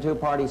comes from the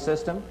 2-party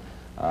system.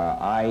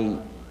 I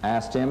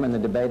asked him in the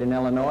debate in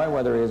Illinois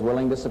whether he was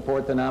willing to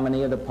support the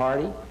nominee of the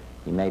party.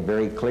 He made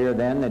very clear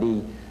then that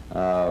he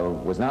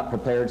was not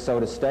prepared so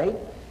to state,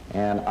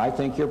 and I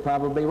think you're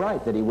probably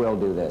right that he will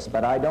do this,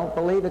 but I don't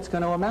believe it's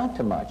going to amount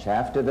to much.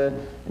 After the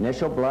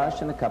initial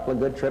blush and a couple of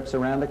good trips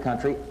around the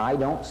country, I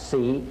don't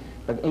see,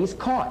 but he's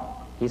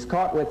caught. He's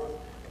caught with,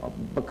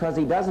 because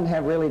he doesn't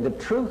have really the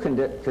true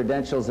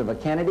credentials of a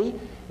Kennedy,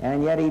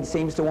 and yet he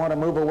seems to want to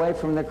move away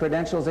from the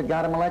credentials that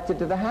got him elected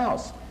to the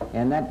House.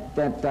 And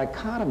that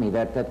dichotomy,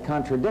 that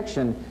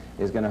contradiction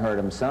is going to hurt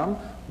him some,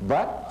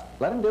 but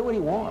let him do what he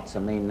wants. I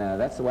mean,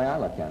 that's the way I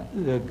look at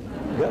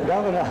it.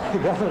 Governor, he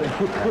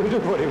could do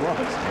what he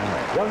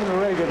wants. Governor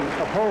Reagan,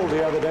 a poll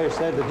the other day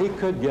said that he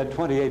could get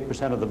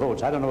 28% of the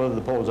votes. I don't know whether the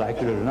poll's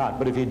accurate or not,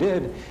 but if he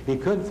did, he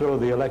could throw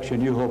the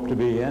election you hope to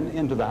be in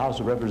into the House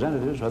of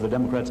Representatives where the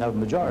Democrats have a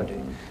majority.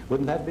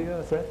 Wouldn't that be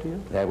a threat to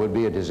you? That would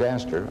be a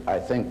disaster. I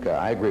think,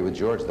 I agree with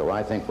George, though.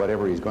 I think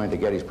whatever he's going to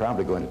get, he's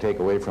probably going to take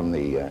away from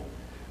the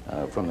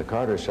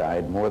Carter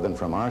side more than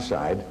from our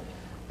side.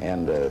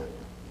 And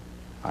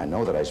I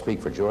know that I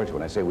speak for George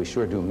when I say we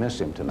sure do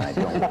miss him tonight,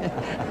 don't we?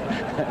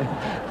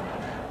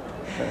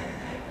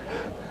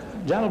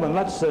 Gentlemen,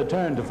 let's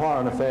turn to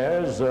foreign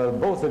affairs.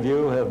 Both of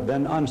you have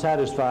been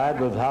unsatisfied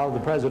with how the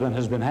president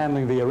has been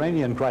handling the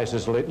Iranian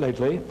crisis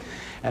lately,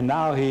 and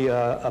now he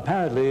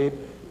apparently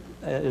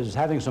is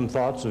having some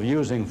thoughts of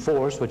using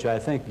force, which I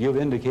think you've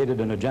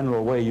indicated in a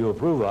general way you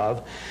approve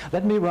of.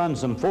 Let me run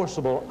some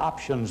forcible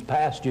options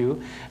past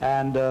you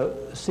and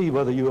see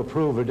whether you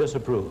approve or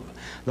disapprove.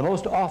 The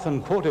most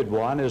often quoted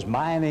one is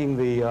mining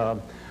the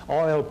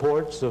oil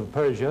ports of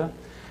Persia,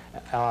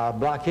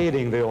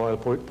 blockading the oil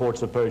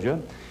ports of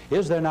Persia.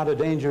 Is there not a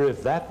danger,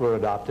 if that were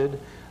adopted,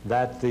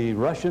 that the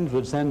Russians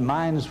would send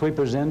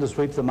minesweepers in to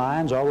sweep the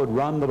mines, or would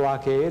run the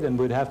blockade, and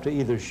we'd have to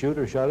either shoot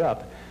or shut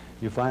up?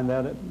 You find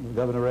that,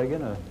 Governor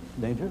Reagan, a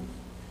danger?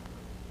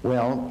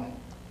 Well,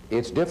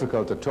 it's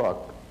difficult to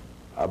talk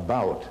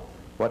about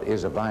what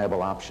is a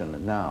viable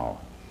option now,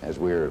 as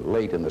we're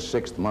late in the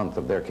 6th month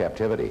of their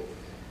captivity,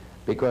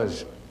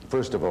 because,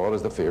 first of all,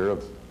 is the fear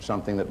of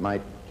something that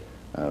might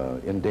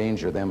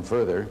endanger them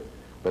further.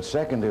 But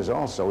second is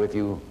also, if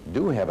you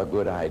do have a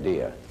good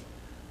idea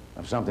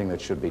of something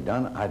that should be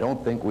done, I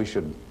don't think we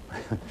should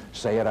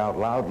say it out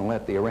loud and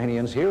let the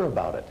Iranians hear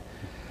about it.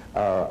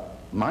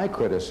 My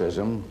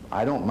criticism,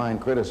 I don't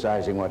mind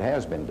criticizing what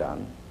has been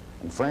done,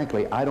 and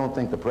frankly, I don't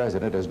think the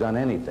president has done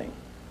anything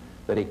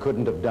that he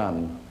couldn't have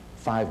done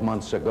 5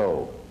 months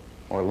ago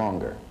or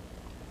longer.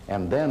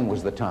 And then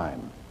was the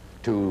time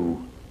to,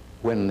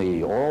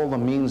 when all the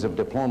means of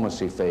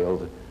diplomacy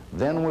failed,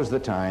 then was the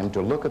time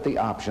to look at the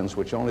options,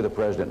 which only the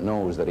president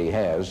knows that he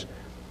has,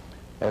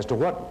 as to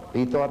what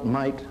he thought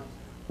might,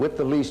 with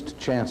the least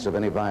chance of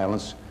any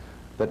violence,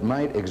 that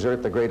might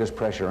exert the greatest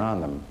pressure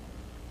on them,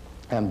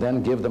 and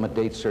then give them a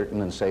date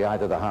certain and say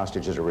either the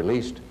hostages are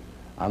released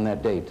on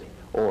that date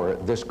or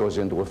this goes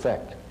into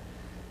effect.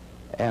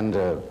 And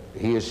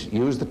he has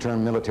used the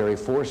term military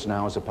force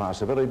now as a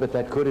possibility, but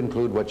that could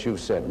include what you've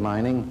said,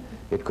 mining.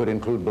 It could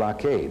include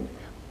blockade.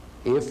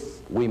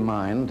 If we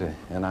mined,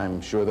 and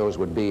I'm sure those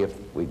would be, if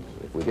we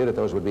did it,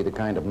 those would be the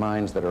kind of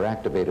mines that are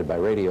activated by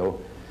radio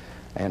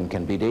and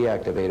can be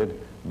deactivated,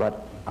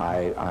 but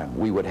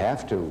we would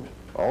have to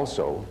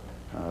also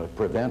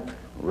prevent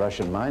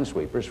Russian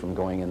minesweepers from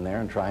going in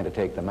there and trying to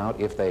take them out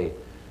if they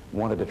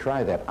wanted to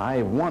try that.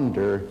 I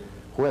wonder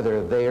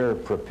whether they're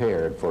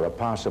prepared for a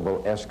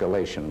possible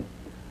escalation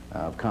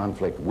of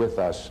conflict with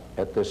us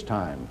at this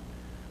time.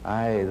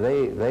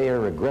 They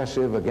are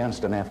aggressive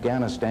against in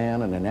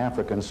Afghanistan and in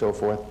Africa and so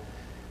forth,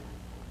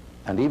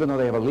 and even though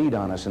they have a lead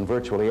on us in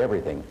virtually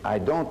everything, I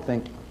don't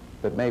think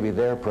that maybe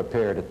they're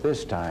prepared at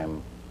this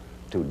time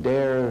to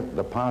dare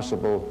the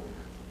possible.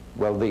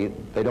 Well, they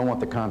don't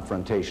want the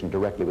confrontation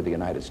directly with the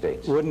United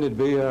States. Wouldn't it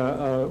be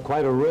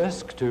quite a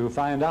risk to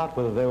find out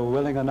whether they were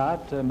willing or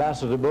not,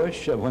 Ambassador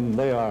Bush, when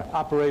they are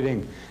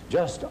operating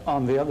just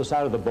on the other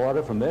side of the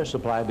border from their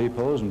supply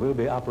depots, and we'll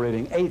be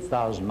operating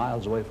 8,000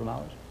 miles away from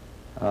ours?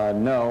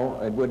 No,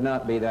 it would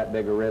not be that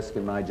big a risk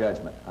in my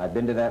judgment. I've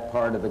been to that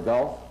part of the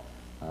Gulf.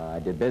 I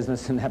did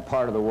business in that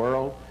part of the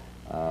world.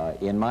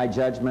 In my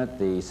judgment,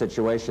 the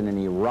situation in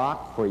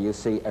Iraq, where you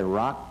see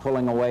Iraq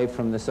pulling away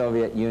from the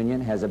Soviet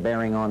Union, has a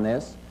bearing on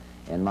this.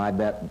 In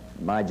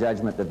my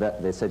judgment,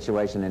 the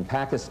situation in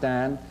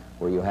Pakistan,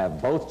 where you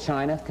have both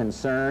China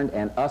concerned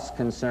and us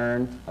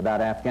concerned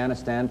about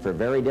Afghanistan for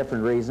very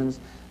different reasons.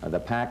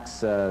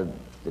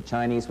 The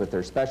Chinese with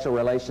their special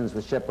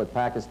relationship with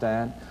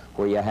Pakistan,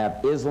 where you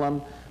have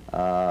Islam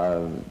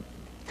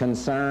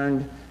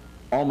concerned,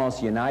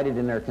 almost united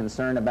in their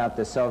concern about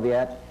the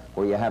Soviet,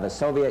 where you have a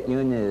Soviet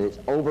Union that's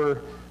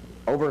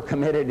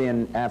overcommitted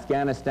in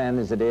Afghanistan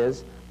as it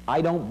is.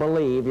 I don't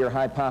believe your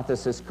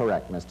hypothesis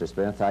correct, Mr.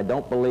 Smith. I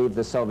don't believe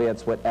the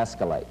Soviets would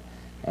escalate.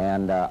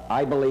 And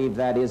I believe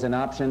that is an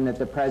option that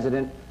the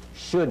president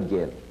should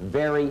give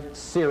very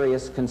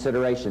serious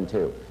consideration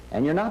to.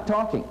 And you're not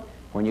talking,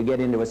 when you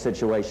get into a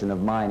situation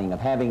of mining, of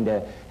having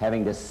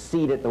to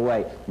seed it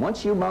away.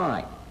 Once you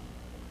mine,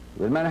 it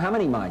doesn't matter how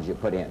many mines you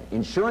put in,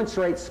 insurance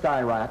rates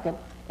skyrocket,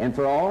 and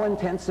for all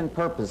intents and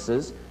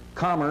purposes,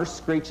 commerce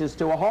screeches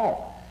to a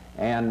halt.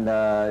 And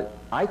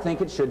I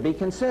think it should be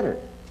considered.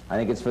 I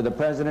think it's for the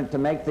president to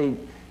make the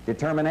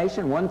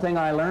determination. One thing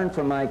I learned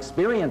from my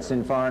experience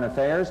in foreign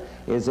affairs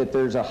is that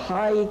there's a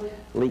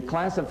highly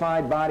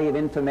classified body of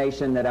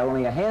information that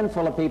only a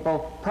handful of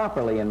people,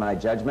 properly in my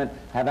judgment,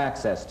 have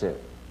access to.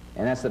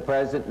 And that's the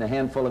president and a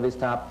handful of his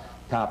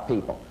top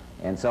people.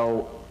 And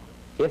so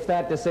if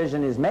that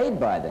decision is made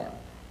by them,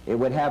 it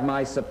would have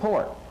my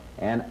support.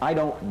 And I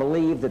don't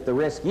believe that the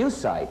risk you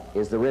cite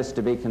is the risk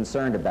to be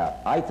concerned about.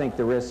 I think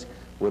the risk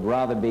would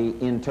rather be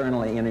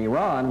internally in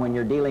Iran, when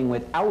you're dealing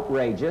with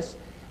outrageous,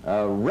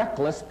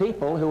 reckless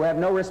people who have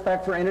no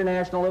respect for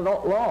international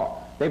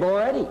law. They've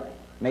already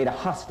made a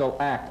hostile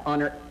act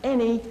under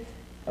any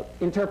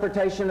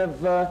interpretation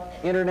of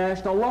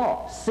international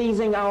law,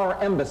 seizing our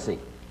embassy.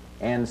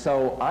 And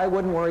so I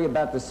wouldn't worry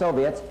about the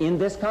Soviets in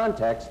this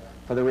context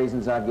for the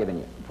reasons I've given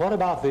you. What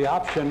about the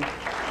option?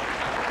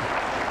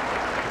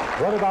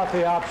 What about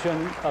the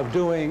option of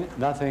doing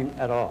nothing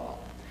at all?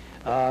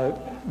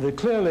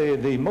 Clearly,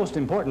 the most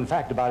important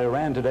fact about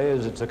Iran today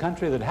is it's a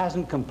country that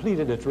hasn't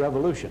completed its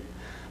revolution.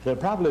 there are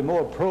probably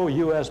more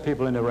pro-U.S.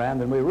 people in Iran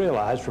than we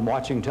realize from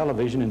watching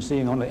television and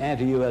seeing only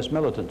anti-U.S.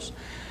 militants.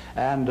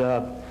 And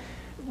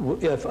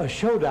if a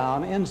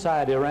showdown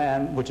inside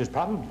Iran, which has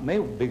probably may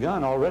have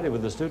begun already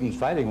with the students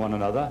fighting one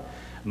another,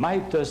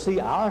 might see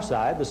our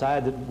side, the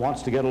side that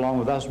wants to get along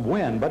with us,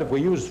 win. But if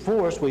we use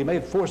force, we may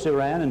force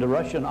Iran into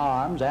Russian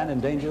arms and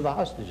endanger the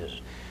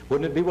hostages.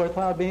 Wouldn't it be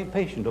worthwhile being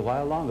patient a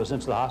while longer,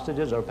 since the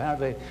hostages are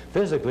apparently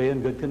physically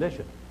in good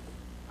condition?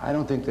 I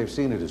don't think they've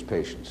seen it as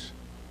patience.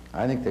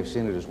 I think they've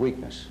seen it as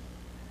weakness.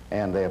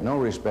 And they have no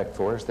respect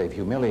for us. They've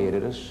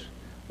humiliated us.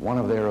 One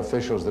of their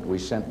officials that we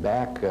sent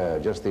back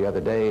just the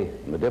other day,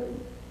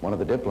 one of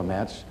the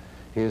diplomats,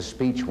 his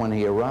speech when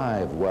he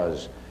arrived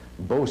was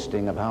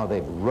boasting of how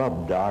they've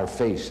rubbed our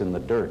face in the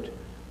dirt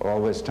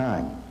all this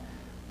time.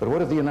 But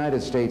what if the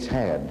United States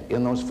had,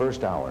 in those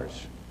first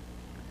hours,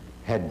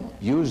 had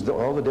used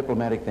all the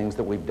diplomatic things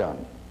that we've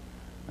done?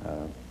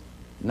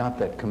 Not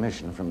that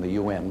commission from the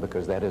UN,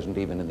 because that isn't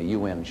even in the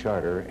UN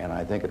Charter, and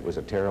I think it was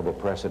a terrible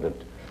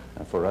precedent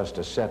for us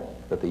to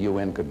set that the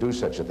UN could do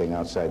such a thing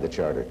outside the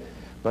Charter.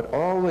 But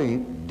all the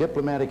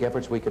diplomatic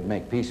efforts we could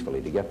make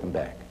peacefully to get them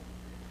back,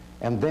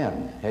 and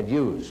then had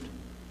used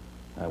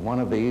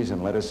one of these,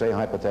 and let us say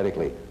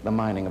hypothetically, the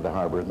mining of the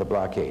harbor and the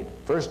blockade.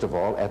 First of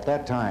all, at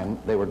that time,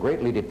 they were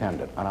greatly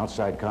dependent on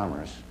outside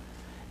commerce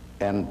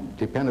and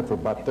dependent for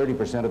about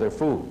 30% of their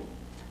food.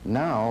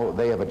 Now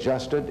they have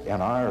adjusted,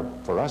 and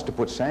for us to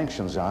put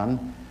sanctions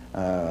on,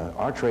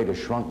 our trade has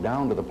shrunk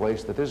down to the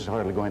place that this is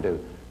hardly going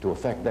to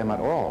affect them at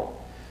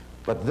all.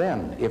 But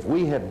then, if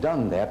we had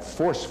done that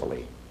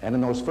forcefully, and in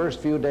those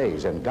first few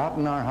days, and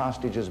gotten our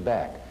hostages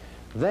back,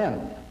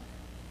 then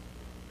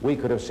we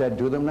could have said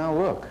to them, now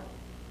look,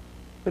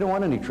 we don't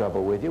want any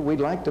trouble with you.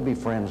 We'd like to be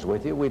friends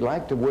with you. We'd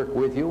like to work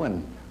with you,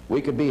 and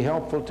we could be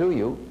helpful to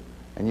you.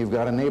 And you've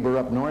got a neighbor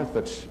up north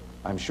that's,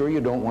 I'm sure you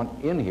don't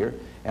want in here.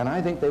 And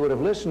I think they would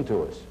have listened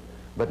to us.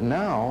 But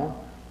now,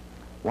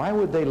 why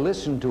would they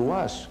listen to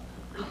us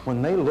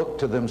when they look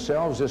to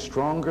themselves as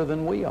stronger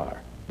than we are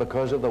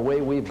because of the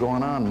way we've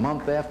gone on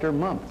month after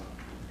month,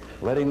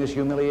 letting this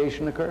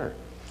humiliation occur?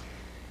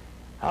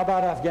 How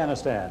about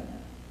Afghanistan?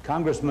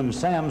 Congressman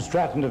Sam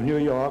Stratton of New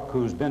York,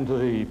 who's been to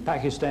the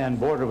Pakistan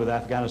border with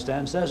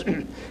Afghanistan, says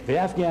the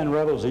Afghan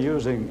rebels are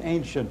using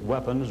ancient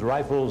weapons,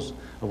 rifles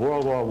of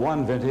World War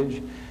I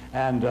vintage,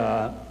 and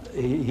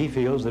he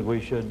feels that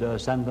we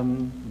should send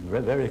them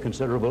very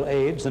considerable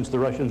aid, since the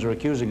Russians are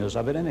accusing us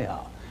of it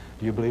anyhow.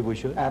 Do you believe we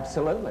should?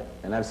 Absolutely.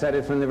 And I've said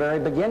it from the very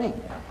beginning.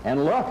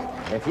 And look,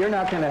 if you're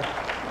not going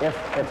to,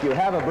 if you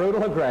have a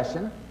brutal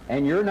aggression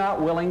and you're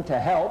not willing to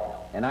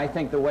help, and I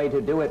think the way to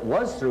do it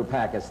was through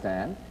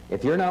Pakistan,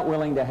 if you're not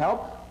willing to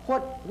help,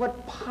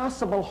 what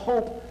possible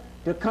hope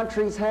do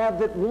countries have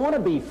that want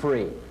to be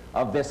free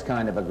of this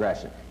kind of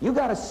aggression? You've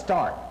got to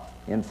start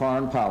in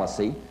foreign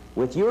policy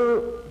with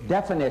your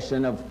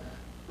definition of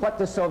what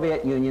the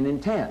Soviet Union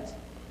intends.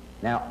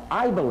 Now,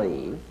 I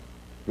believe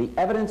the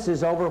evidence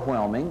is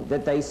overwhelming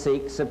that they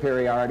seek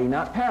superiority,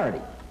 not parity.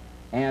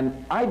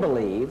 And I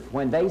believe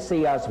when they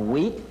see us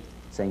weak,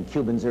 saying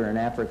Cubans are in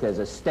Africa as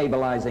a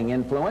stabilizing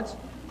influence,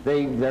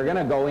 they're going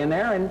to go in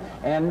there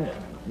and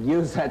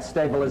use that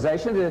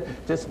stabilization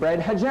to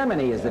spread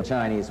hegemony, as the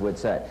Chinese would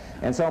say.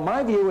 And so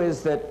my view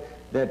is that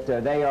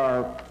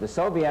the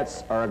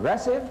Soviets are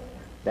aggressive.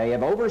 They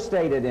have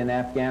overstated in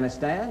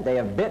Afghanistan. They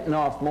have bitten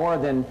off more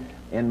than,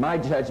 in my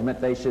judgment,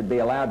 they should be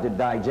allowed to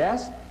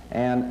digest.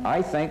 And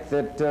I think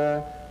that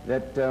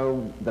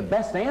the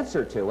best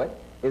answer to it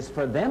is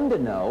for them to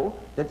know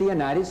that the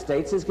United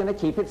States is going to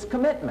keep its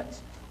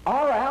commitments.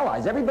 Our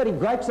allies, everybody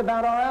gripes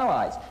about our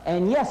allies,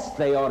 and yes,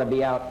 they ought to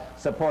be out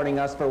supporting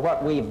us for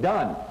what we've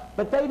done,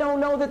 but they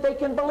don't know that they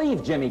can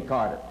believe Jimmy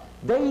Carter.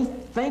 They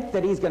think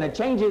that he's going to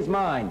change his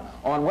mind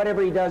on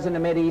whatever he does in the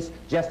Mideast,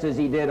 just as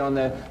he did on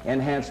the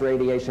enhanced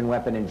radiation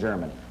weapon in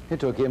Germany. It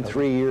took him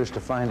 3 years to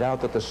find out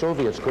that the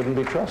Soviets couldn't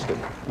be trusted.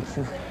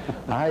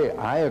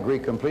 I agree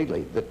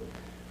completely that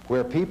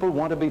where people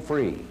want to be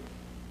free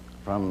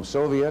from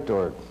Soviet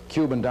or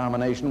Cuban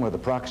domination, where the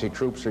proxy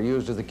troops are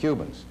used as the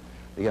Cubans,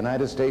 the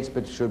United States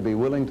should be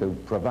willing to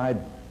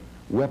provide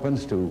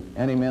weapons to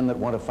any men that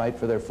want to fight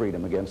for their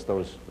freedom against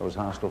those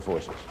hostile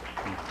forces.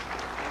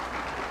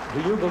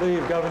 Do you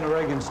believe, Governor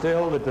Reagan,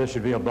 still that there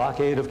should be a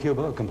blockade of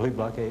Cuba, a complete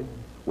blockade?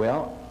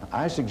 Well,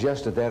 I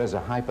suggested that as a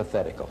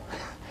hypothetical.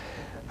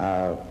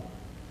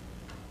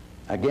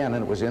 Again,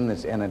 and it was in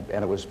this, and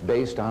it was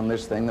based on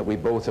this thing that we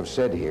both have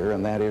said here,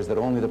 and that is that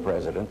only the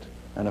president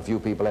and a few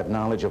people have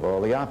knowledge of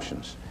all the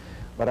options.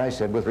 But I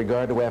said, with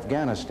regard to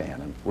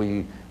Afghanistan,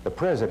 and the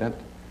president,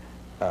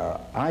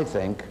 I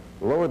think,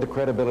 lowered the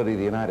credibility of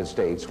the United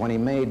States when he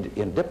made,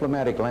 in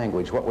diplomatic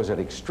language, what was an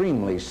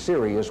extremely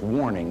serious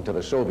warning to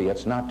the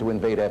Soviets not to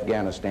invade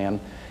Afghanistan.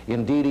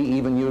 Indeed, he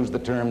even used the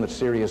term that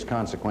serious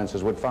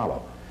consequences would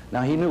follow.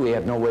 Now, he knew he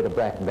had no way to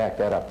back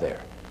that up there.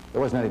 There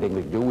wasn't anything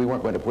we could do. We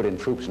weren't going to put in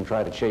troops and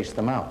try to chase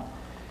them out.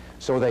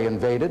 So they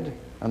invaded,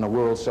 and the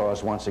world saw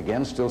us once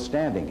again still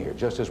standing here,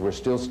 just as we're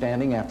still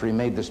standing after he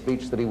made the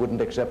speech that he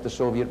wouldn't accept the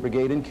Soviet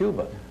brigade in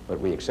Cuba. But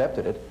we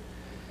accepted it.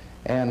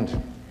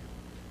 And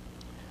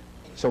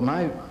So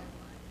my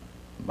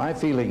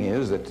feeling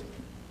is that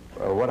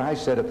what I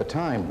said at the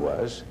time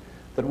was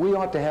that we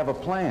ought to have a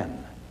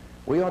plan.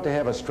 We ought to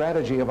have a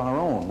strategy of our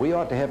own. We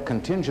ought to have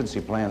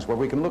contingency plans where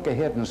we can look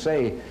ahead and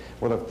say,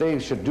 well, if they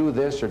should do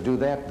this or do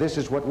that, this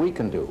is what we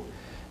can do.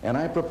 And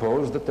I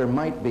proposed that there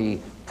might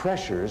be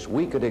pressures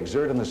we could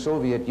exert in the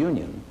Soviet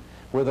Union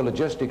where the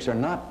logistics are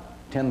not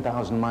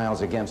 10,000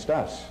 miles against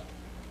us,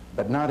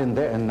 but not in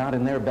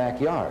their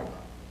backyard.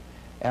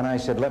 And I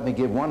said, let me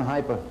give one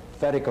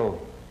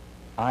hypothetical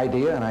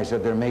idea, and I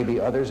said there may be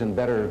others and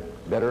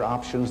better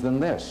options than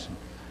this.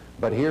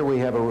 But here we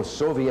have a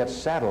Soviet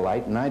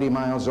satellite 90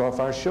 miles off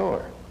our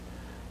shore.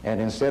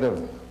 And instead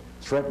of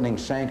threatening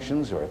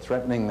sanctions or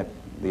threatening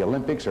the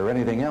Olympics or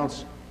anything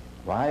else,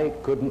 why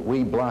couldn't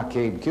we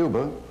blockade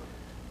Cuba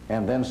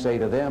and then say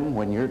to them,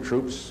 when your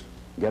troops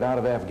get out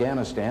of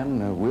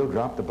Afghanistan, we'll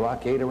drop the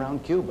blockade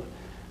around Cuba?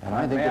 And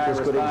I think that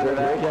this could exert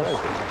great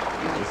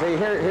pressure. You see,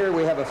 here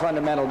we have a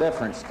fundamental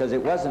difference, because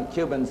it wasn't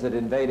Cubans that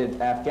invaded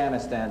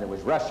Afghanistan, it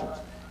was Russians.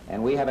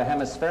 And we have a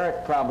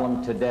hemispheric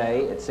problem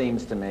today, it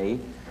seems to me,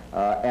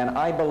 and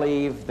I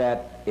believe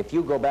that if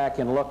you go back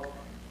and look,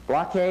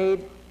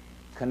 blockade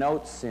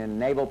connotes in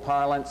naval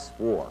parlance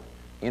war.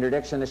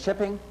 Interdiction of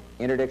shipping,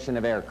 interdiction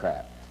of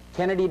aircraft.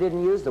 Kennedy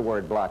didn't use the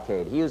word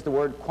blockade, he used the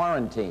word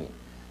quarantine.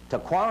 To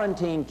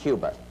quarantine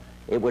Cuba,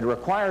 it would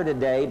require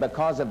today,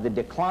 because of the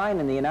decline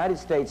in the United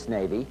States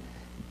Navy,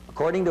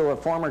 according to a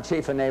former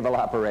chief of naval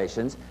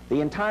operations, the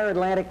entire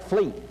Atlantic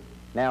fleet.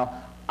 Now,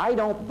 I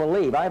don't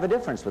believe, I have a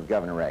difference with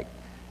Governor Reagan.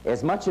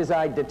 As much as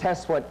I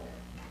detest what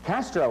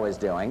Castro is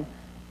doing,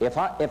 if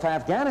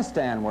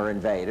Afghanistan were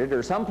invaded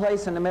or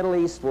someplace in the Middle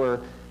East were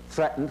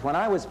threatened when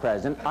I was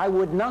president, I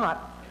would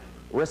not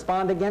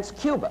respond against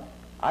Cuba.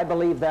 I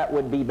believe that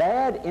would be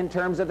bad in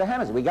terms of the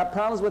hemisphere. We got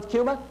problems with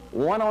Cuba,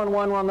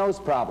 one-on-one on those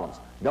problems.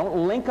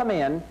 Don't link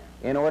them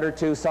in order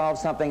to solve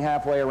something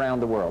halfway around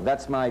the world.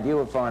 That's my view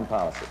of foreign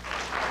policy.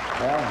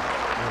 Well,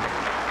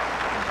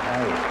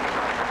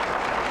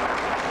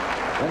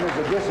 then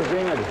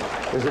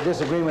there's a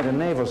disagreement in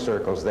naval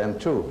circles then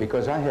too,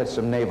 because I had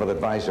some naval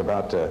advice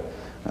about the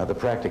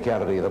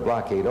practicality of the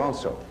blockade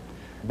also.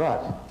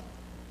 But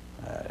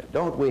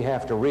don't we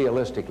have to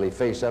realistically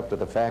face up to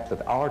the fact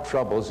that our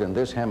troubles in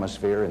this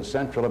hemisphere, in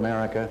Central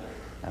America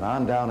and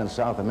on down in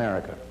South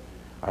America,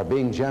 are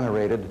being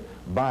generated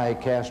by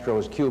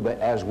Castro's Cuba,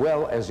 as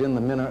well as in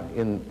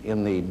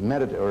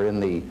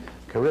the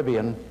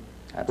Caribbean,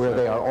 where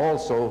they are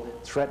also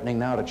threatening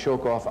now to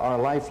choke off our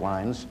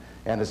lifelines,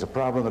 and it's a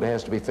problem that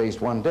has to be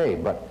faced one day.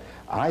 But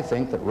I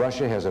think that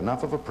Russia has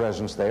enough of a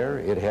presence there.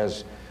 It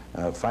has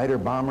fighter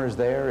bombers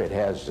there. It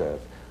has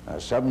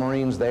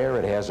submarines there.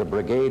 It has a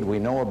brigade we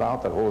know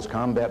about that holds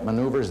combat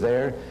maneuvers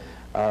there.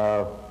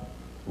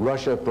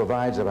 Russia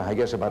provides, I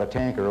guess, about a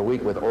tanker a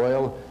week with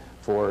oil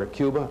for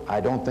Cuba. I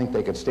don't think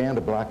they could stand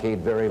a blockade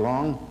very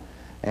long,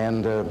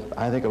 and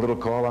I think a little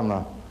call on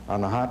the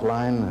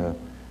hotline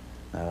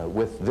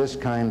with this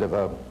kind of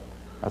a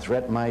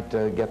threat might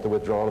get the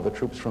withdrawal of the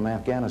troops from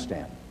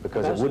Afghanistan,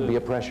 because it would be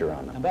a pressure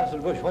on them.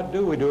 Ambassador Bush, what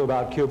do we do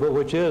about Cuba,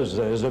 which is,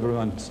 as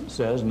everyone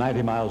says,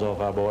 90 miles off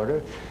our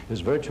border,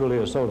 is virtually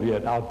a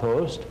Soviet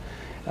outpost,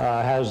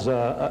 has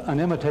an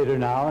imitator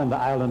now in the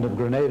island of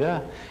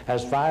Grenada,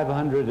 has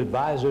 500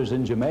 advisors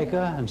in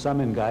Jamaica and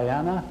some in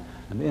Guyana,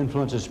 and the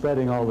influence is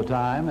spreading all the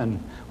time, and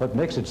what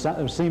makes it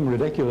seem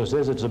ridiculous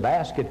is it's a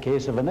basket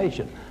case of a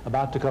nation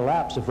about to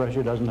collapse if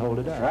Russia doesn't hold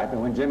it up. That's right,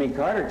 but when Jimmy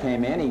Carter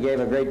came in, he gave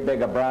a great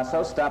big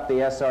abrazo, stopped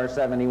the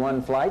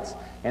SR-71 flights,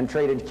 and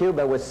treated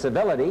Cuba with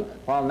civility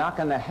while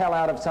knocking the hell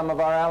out of some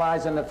of our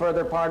allies in the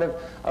further part of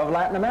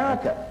Latin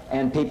America.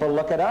 And people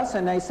look at us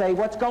and they say,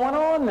 what's going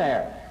on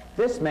there?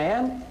 This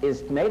man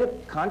has made a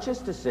conscious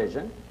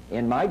decision,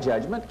 in my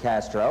judgment,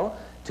 Castro,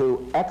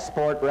 to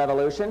export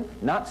revolution,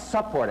 not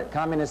support it.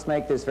 Communists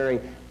make this very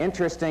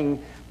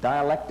interesting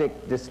dialectic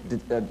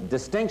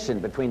distinction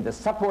between the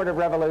support of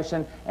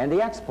revolution and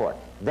the export.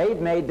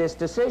 They've made this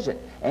decision.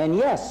 And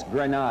yes,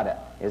 Grenada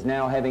is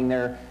now having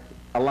their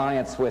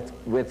alliance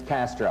with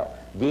Castro.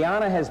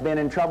 Guyana has been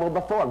in trouble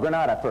before.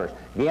 Grenada first.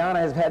 Guyana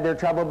has had their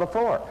trouble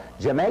before.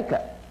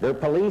 Jamaica, their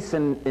police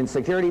and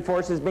security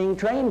forces being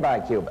trained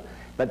by Cuba.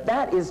 But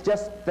that is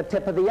just the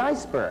tip of the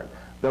iceberg.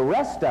 The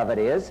rest of it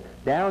is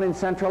down in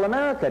Central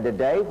America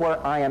today, where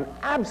I am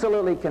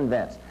absolutely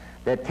convinced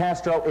that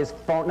Castro is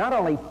not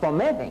only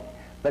fomenting,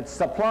 but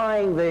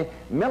supplying the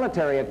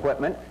military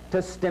equipment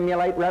to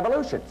stimulate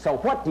revolution. So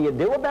what do you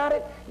do about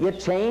it? You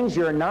change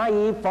your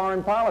naive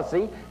foreign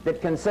policy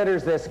that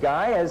considers this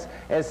guy as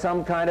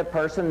some kind of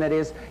person that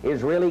is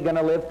really going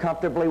to live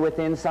comfortably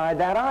inside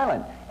that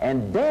island.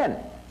 And then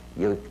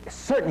you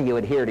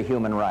adhere to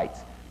human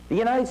rights. The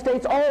United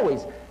States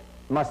always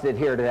must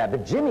adhere to that.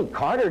 But Jimmy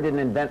Carter didn't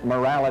invent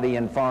morality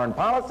in foreign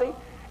policy.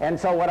 And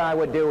so what I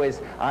would do is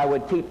I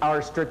would keep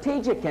our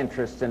strategic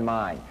interests in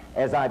mind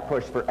as I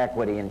push for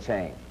equity and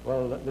change.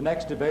 Well, the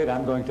next debate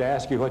I'm going to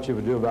ask you what you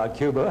would do about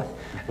Cuba,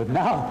 but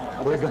now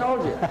I just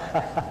told you.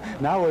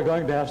 Now we're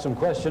going to have some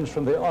questions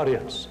from the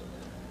audience.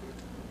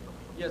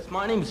 Yes,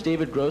 my name is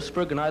David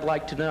Grossberg, and I'd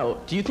like to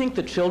know, do you think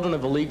the children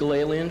of illegal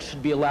aliens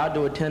should be allowed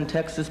to attend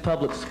Texas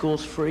public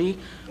schools free,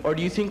 or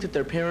do you think that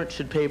their parents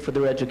should pay for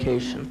their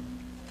education?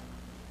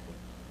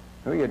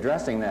 Who are you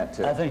addressing that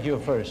to? I think you're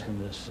first in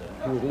this.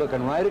 He was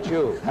looking right at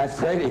you. I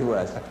said he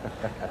was.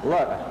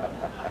 Look,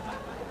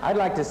 I'd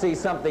like to see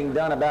something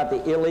done about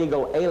the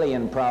illegal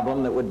alien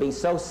problem that would be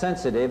so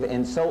sensitive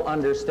and so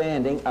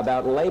understanding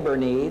about labor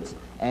needs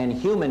and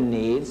human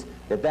needs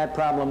that that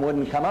problem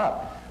wouldn't come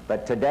up.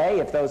 But today,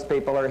 if those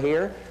people are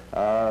here,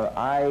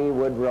 I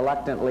would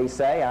reluctantly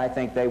say I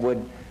think they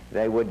would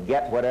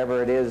get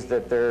whatever it is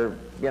that they're,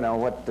 you know,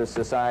 what the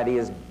society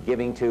is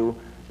giving to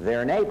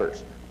their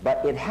neighbors.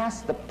 But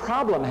the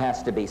problem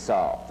has to be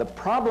solved. The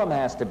problem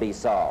has to be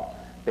solved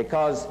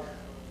because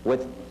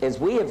as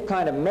we have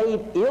kind of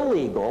made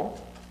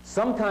illegal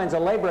some kinds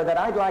of labor that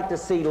I'd like to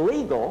see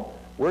legal,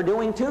 we're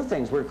doing two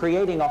things. We're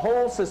creating a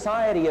whole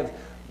society of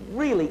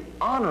really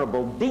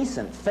honorable,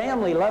 decent,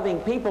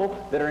 family-loving people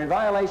that are in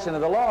violation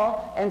of the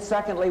law, and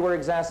secondly, we're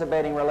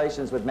exacerbating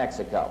relations with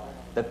Mexico.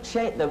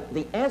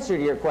 The answer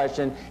to your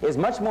question is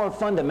much more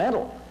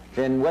fundamental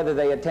than whether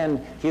they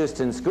attend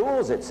Houston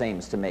schools, it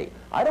seems to me.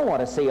 I don't want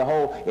to see a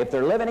whole, if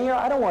they're living here,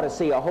 I don't want to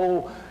see a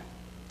whole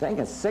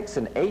thing of 6-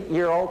 and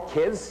 8-year-old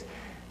kids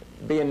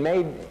being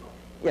made,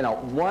 you know,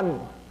 one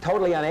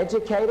totally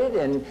uneducated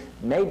and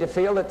made to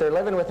feel that they're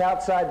living with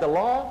outside the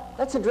law.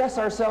 Let's address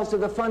ourselves to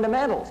the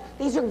fundamentals.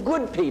 These are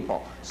good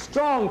people,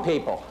 strong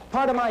people.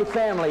 Part of my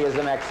family is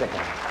a Mexican.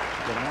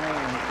 Can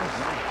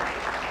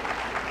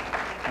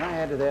I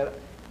add to that?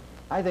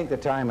 I think the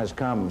time has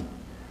come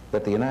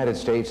that the United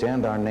States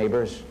and our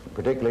neighbors,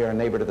 particularly our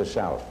neighbor to the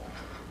south,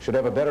 should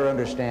have a better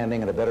understanding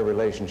and a better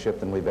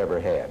relationship than we've ever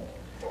had.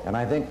 And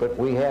I think that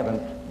we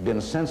haven't been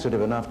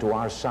sensitive enough to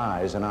our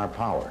size and our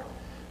power.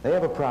 They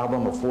have a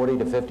problem of 40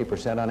 to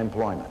 50%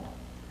 unemployment.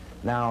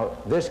 Now,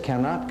 this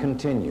cannot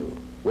continue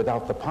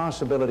without the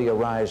possibility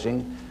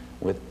arising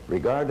with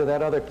regard to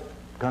that other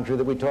country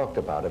that we talked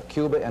about, of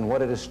Cuba and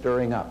what it is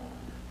stirring up,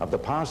 of the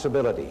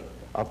possibility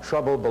of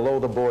trouble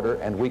below the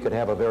border, and we could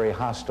have a very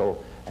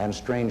hostile and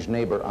strange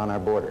neighbor on our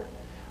border.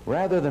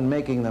 Rather than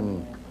making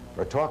them,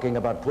 or talking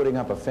about putting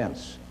up a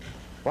fence,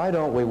 why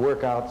don't we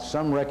work out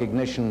some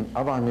recognition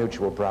of our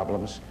mutual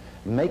problems,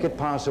 make it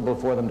possible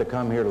for them to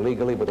come here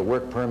legally with a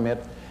work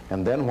permit,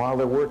 and then while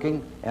they're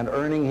working and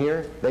earning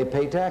here, they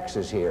pay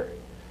taxes here.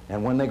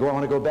 And when they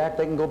want to go back,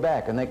 they can go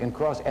back, and they can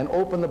cross and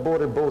open the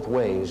border both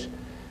ways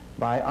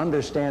by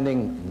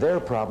understanding their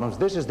problems.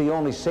 This is the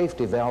only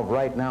safety valve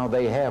right now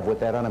they have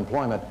with that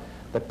unemployment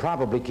that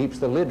probably keeps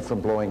the lid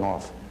from blowing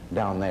off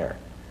down there.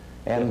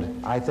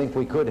 And I think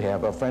we could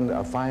have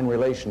a fine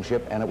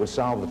relationship, and it would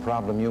solve the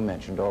problem you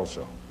mentioned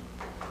also.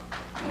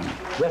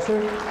 Yes,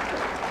 sir?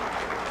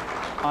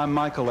 I'm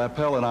Michael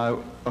Appel, and I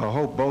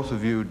hope both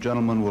of you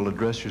gentlemen will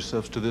address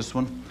yourselves to this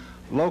one.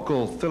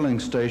 Local filling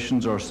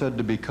stations are said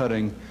to be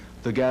cutting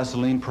the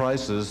gasoline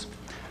prices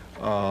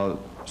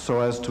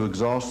so as to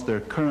exhaust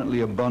their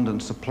currently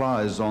abundant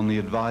supplies on the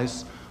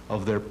advice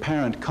of their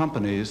parent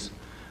companies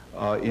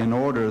in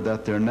order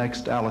that their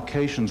next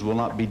allocations will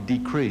not be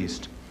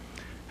decreased.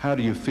 How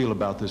do you feel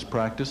about this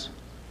practice?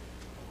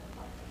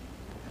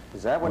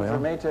 Is that one for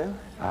me too?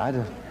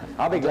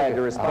 I'll be glad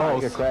to respond.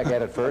 I'll take a crack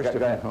at it first, if you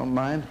don't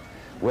mind.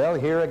 Well,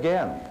 here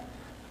again,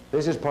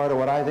 this is part of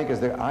what I think is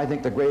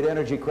the great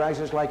energy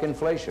crisis, like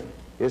inflation,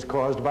 is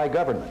caused by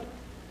government.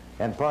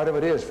 And part of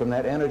it is from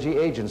that energy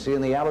agency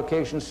and the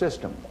allocation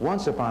system.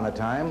 Once upon a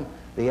time,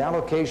 the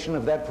allocation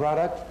of that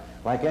product,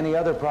 like any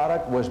other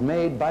product, was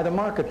made by the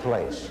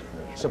marketplace,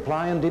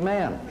 supply and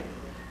demand.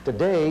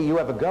 Today, you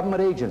have a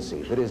government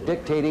agency that is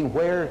dictating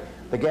where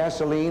the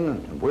gasoline,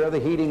 where the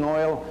heating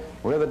oil,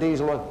 where the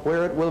diesel oil,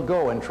 where it will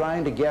go, and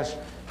trying to guess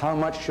how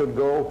much should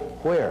go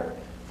where.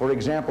 For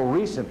example,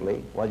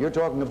 recently, while you're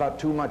talking about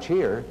too much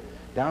here,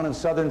 down in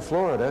southern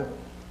Florida,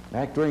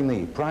 back during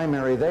the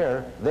primary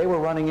there, they were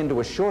running into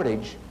a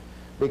shortage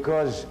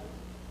because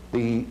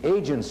the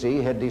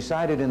agency had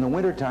decided in the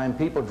wintertime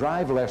people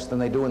drive less than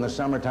they do in the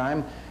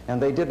summertime,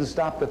 and they didn't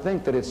stop to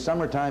think that it's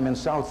summertime in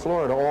South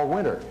Florida all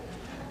winter.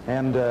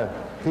 And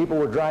people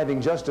were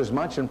driving just as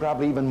much, and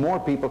probably even more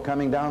people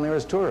coming down there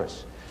as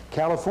tourists.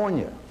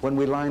 California, when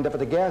we lined up at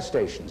the gas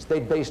stations, they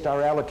based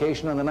our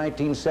allocation on the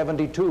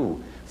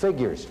 1972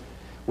 figures.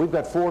 We've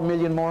got 4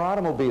 million more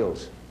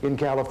automobiles in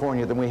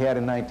California than we had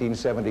in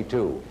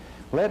 1972.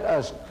 Let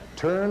us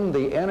turn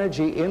the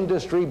energy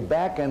industry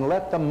back and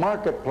let the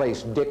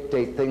marketplace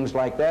dictate things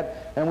like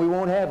that, and we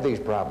won't have these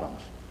problems.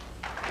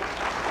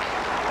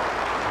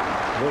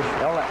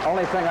 The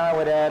only thing I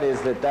would add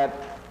is that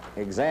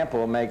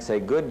example makes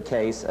a good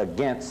case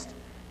against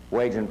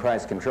wage and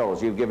price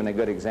controls. You've given a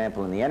good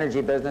example in the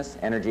energy business,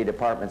 Energy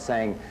Department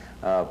saying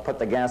put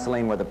the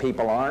gasoline where the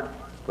people aren't,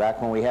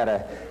 back when we had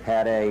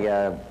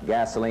a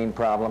gasoline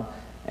problem.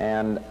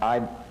 And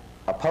I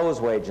oppose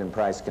wage and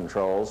price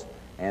controls,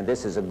 and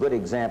this is a good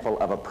example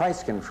of a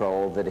price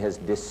control that has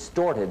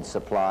distorted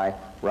supply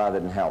rather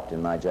than helped,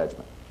 in my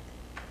judgment.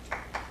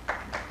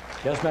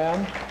 Yes,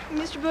 ma'am.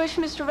 Mr. Bush,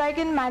 Mr.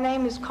 Reagan, my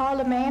name is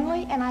Carla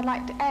Manley, and I'd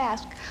like to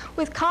ask,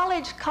 with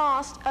college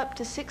costs up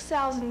to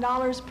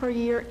 $6,000 per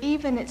year,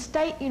 even at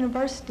state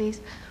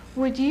universities,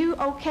 would you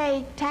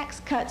okay tax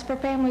cuts for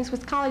families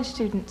with college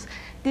students?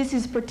 This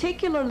is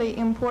particularly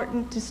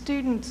important to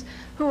students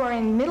who are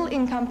in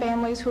middle-income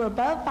families who are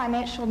above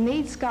financial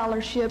need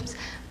scholarships,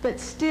 but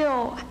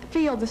still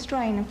feel the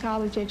strain of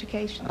college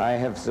education. I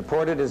have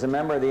supported, as a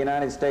member of the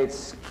United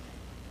States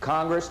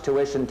Congress,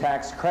 tuition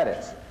tax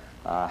credits.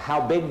 How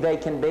big they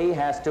can be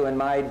has to, in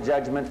my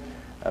judgment,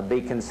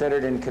 be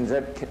considered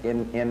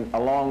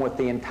along with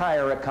the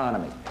entire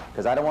economy.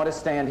 Because I don't want to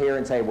stand here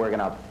and say we're going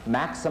to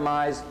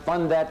maximize,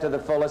 fund that to the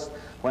fullest,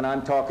 when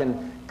I'm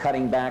talking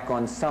cutting back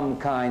on some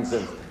kinds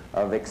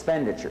of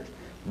expenditures.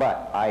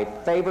 But I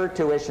favor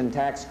tuition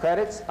tax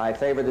credits. I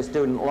favor the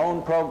student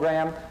loan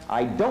program.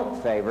 I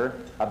don't favor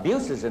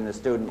abuses in the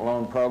student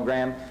loan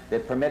program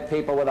that permit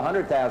people with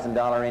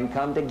 $100,000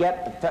 income to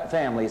get,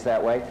 families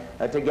that way,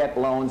 to get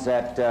loans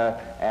at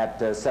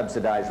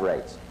subsidized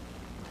rates.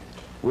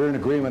 We're in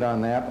agreement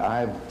on that.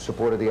 I've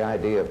supported the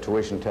idea of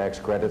tuition tax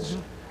credits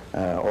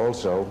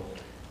also,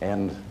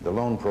 and the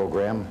loan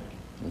program.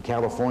 In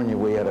California,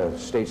 we had a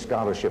state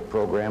scholarship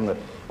program that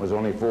was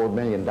only $4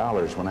 million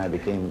when I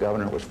became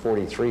governor. It was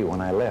 43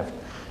 when I left.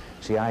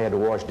 See, I had to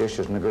wash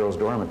dishes in the girls'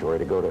 dormitory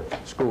to go to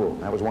school.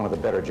 That was one of the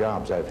better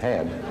jobs I've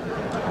had.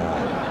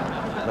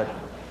 But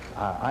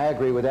I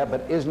agree with that,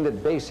 but isn't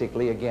it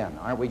basically, again,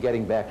 aren't we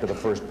getting back to the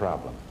first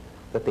problem?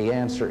 That the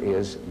answer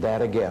is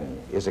that,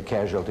 again, is a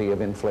casualty of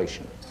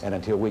inflation. And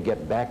until we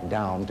get back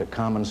down to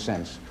common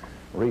sense,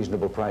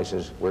 reasonable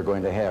prices, we're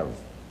going to have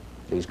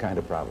these kind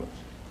of problems.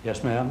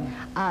 Yes, ma'am.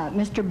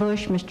 Mr.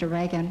 Bush, Mr.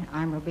 Reagan,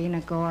 I'm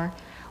Robina Gore.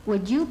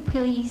 Would you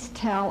please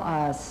tell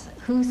us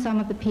who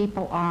some of the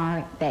people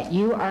are that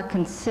you are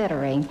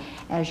considering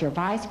as your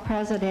vice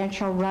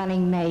presidential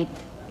running mate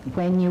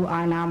when you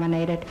are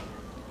nominated?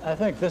 I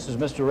think this is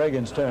Mr.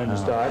 Reagan's turn to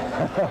start.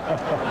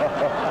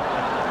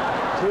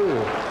 Gee,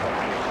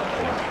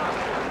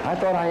 I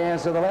thought I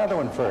answered the other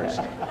one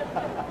first.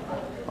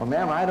 Well,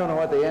 ma'am, I don't know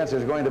what the answer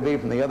is going to be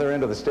from the other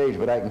end of the stage,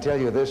 but I can tell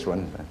you this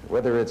one,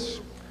 whether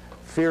it's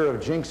fear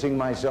of jinxing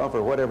myself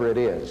or whatever it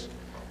is,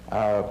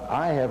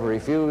 I have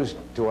refused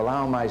to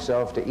allow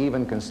myself to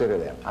even consider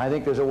them. I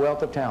think there's a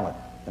wealth of talent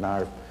in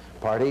our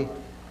party,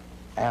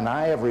 and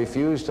I have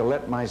refused to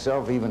let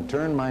myself even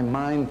turn my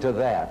mind to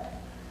that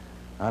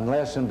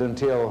unless and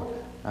until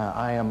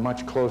I am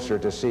much closer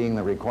to seeing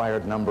the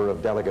required number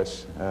of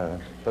delegates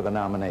for the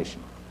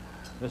nomination.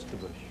 Mr.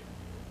 Bush.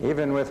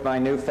 Even with my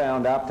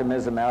newfound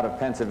optimism out of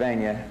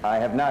Pennsylvania, I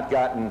have not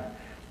gotten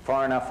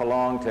far enough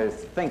along to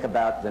think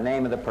about the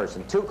name of the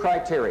person. Two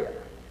criteria.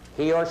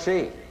 He or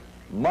she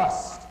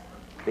must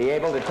be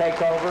able to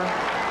take over,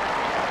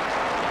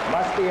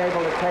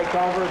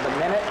 the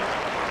minute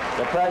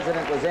the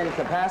president was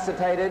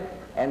incapacitated,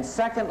 and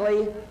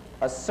secondly,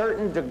 a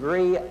certain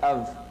degree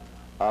of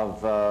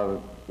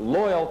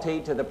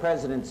loyalty to the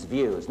president's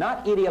views.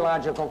 Not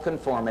ideological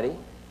conformity,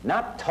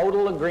 not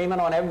total agreement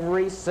on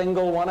every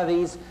single one of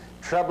these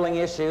troubling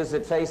issues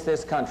that face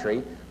this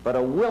country, but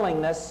a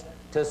willingness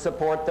to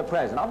support the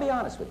president. I'll be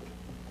honest with you,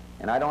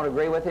 and I don't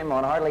agree with him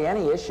on hardly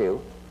any issue.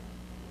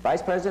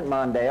 Vice President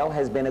Mondale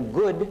has been a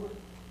good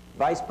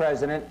vice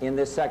president in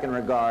this second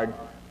regard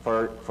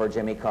for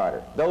Jimmy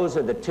Carter. Those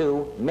are the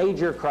two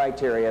major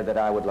criteria that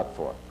I would look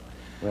for.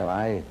 Well,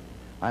 I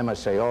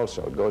must say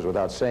also, it goes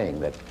without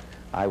saying, that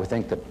I would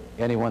think that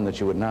anyone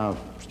that you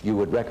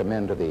would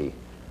recommend to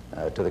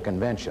the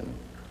convention,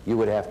 you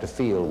would have to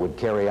feel would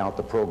carry out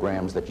the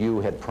programs that you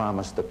had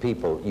promised the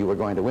people you were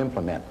going to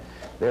implement.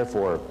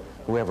 Therefore,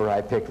 whoever I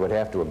picked would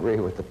have to agree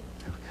with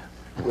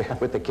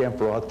the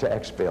Kemp-Roth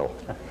tax bill.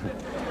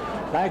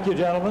 Thank you,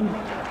 gentlemen.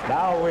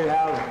 Now we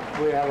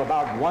have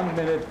about 1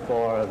 minute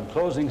for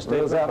closing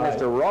statement.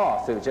 Mr.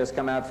 Roth, who's just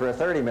come out for a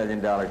 $30 million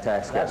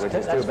tax cut, which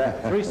is too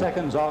bad. 3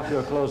 seconds off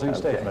your closing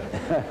statement.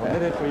 A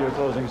minute for your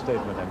closing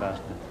statement,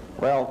 Ambassador.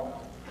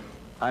 Well,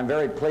 I'm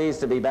very pleased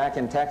to be back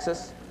in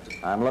Texas.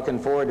 I'm looking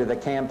forward to the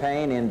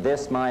campaign in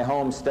this, my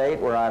home state,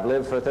 where I've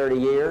lived for 30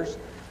 years.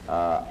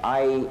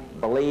 I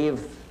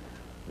believe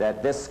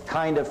that this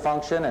kind of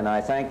function, and I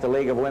thank the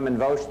League of Women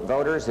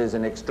Voters, is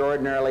an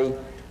extraordinarily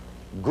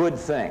good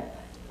thing.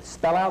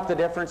 Spell out the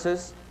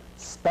differences,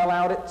 spell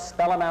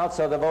them out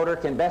so the voter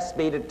can best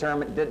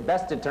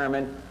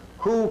determine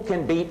who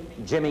can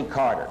beat Jimmy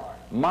Carter.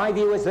 My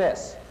view is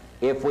this: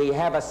 if we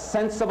have a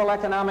sensible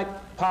economic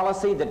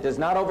policy that does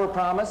not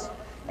overpromise,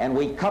 and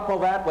we couple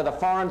that with a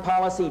foreign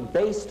policy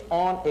based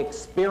on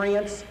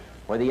experience,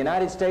 where the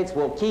United States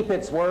will keep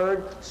its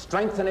word,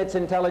 strengthen its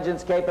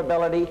intelligence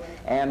capability,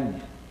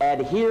 and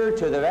adhere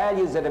to the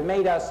values that have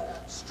made us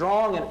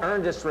strong and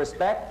earned us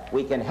respect,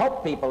 we can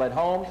help people at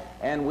home,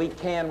 and we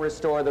can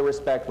restore the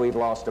respect we've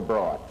lost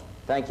abroad.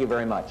 Thank you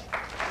very much.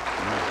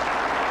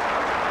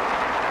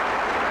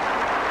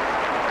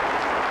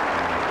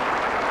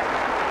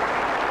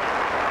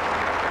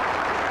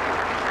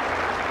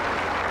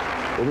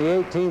 In the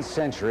 18th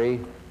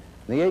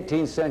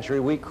century,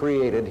 we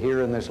created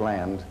here in this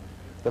land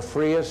the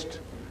freest,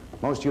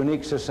 most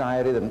unique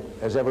society that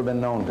has ever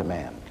been known to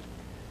man.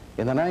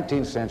 In the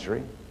 19th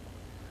century,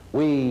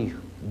 we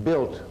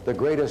built the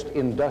greatest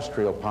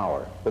industrial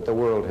power that the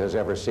world has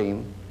ever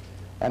seen,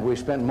 and we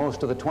spent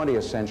most of the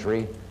 20th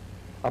century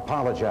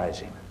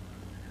apologizing.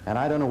 And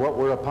I don't know what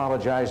we're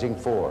apologizing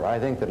for. I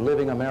think that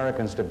living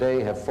Americans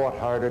today have fought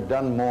harder,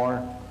 done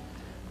more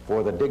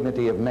for the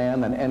dignity of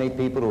man than any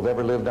people who've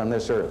ever lived on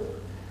this earth.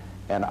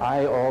 And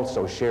I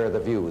also share the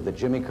view that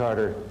Jimmy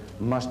Carter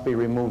must be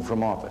removed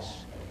from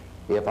office.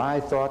 If I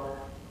thought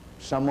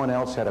someone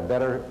else had a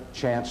better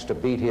chance to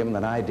beat him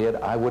than I did,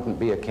 I wouldn't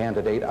be a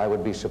candidate. I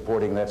would be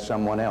supporting that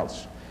someone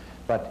else.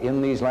 But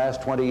in these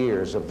last 20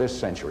 years of this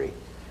century,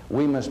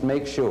 we must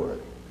make sure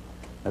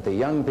that the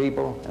young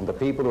people and the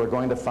people who are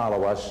going to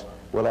follow us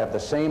will have the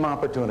same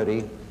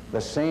opportunity,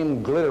 the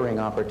same glittering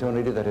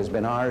opportunity that has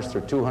been ours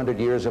through 200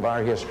 years of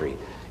our history.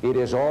 It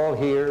is all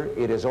here,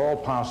 it is all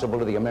possible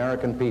to the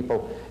American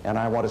people, and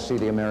I want to see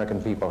the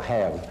American people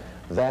have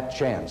that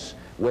chance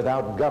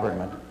without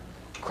government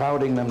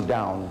crowding them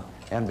down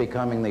and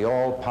becoming the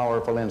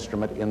all-powerful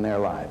instrument in their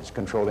lives,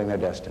 controlling their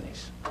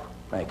destinies.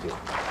 Thank you.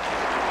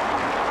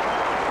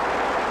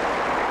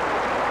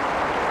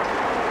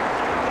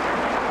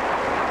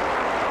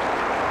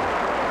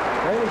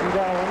 Ladies and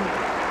gentlemen,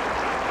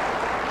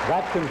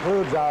 that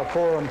concludes our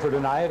forum for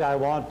tonight. I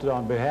want,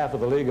 on behalf of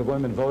the League of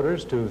Women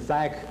Voters, to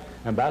thank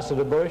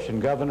Ambassador Bush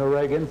and Governor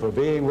Reagan for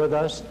being with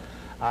us.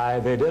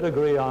 They did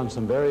agree on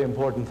some very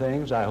important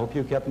things. I hope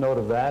you kept note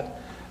of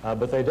that.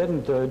 But they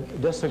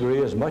didn't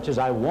disagree as much as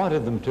I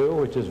wanted them to,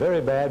 which is very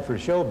bad for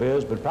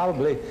showbiz, but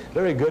probably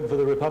very good for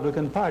the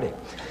Republican Party.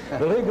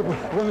 The League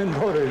of Women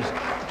Voters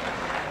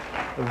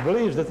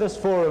believes that this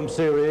forum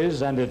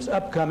series and its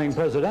upcoming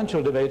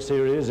presidential debate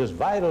series is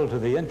vital to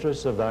the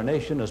interests of our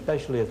nation,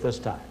 especially at this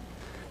time.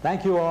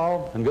 Thank you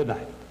all, and good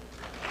night.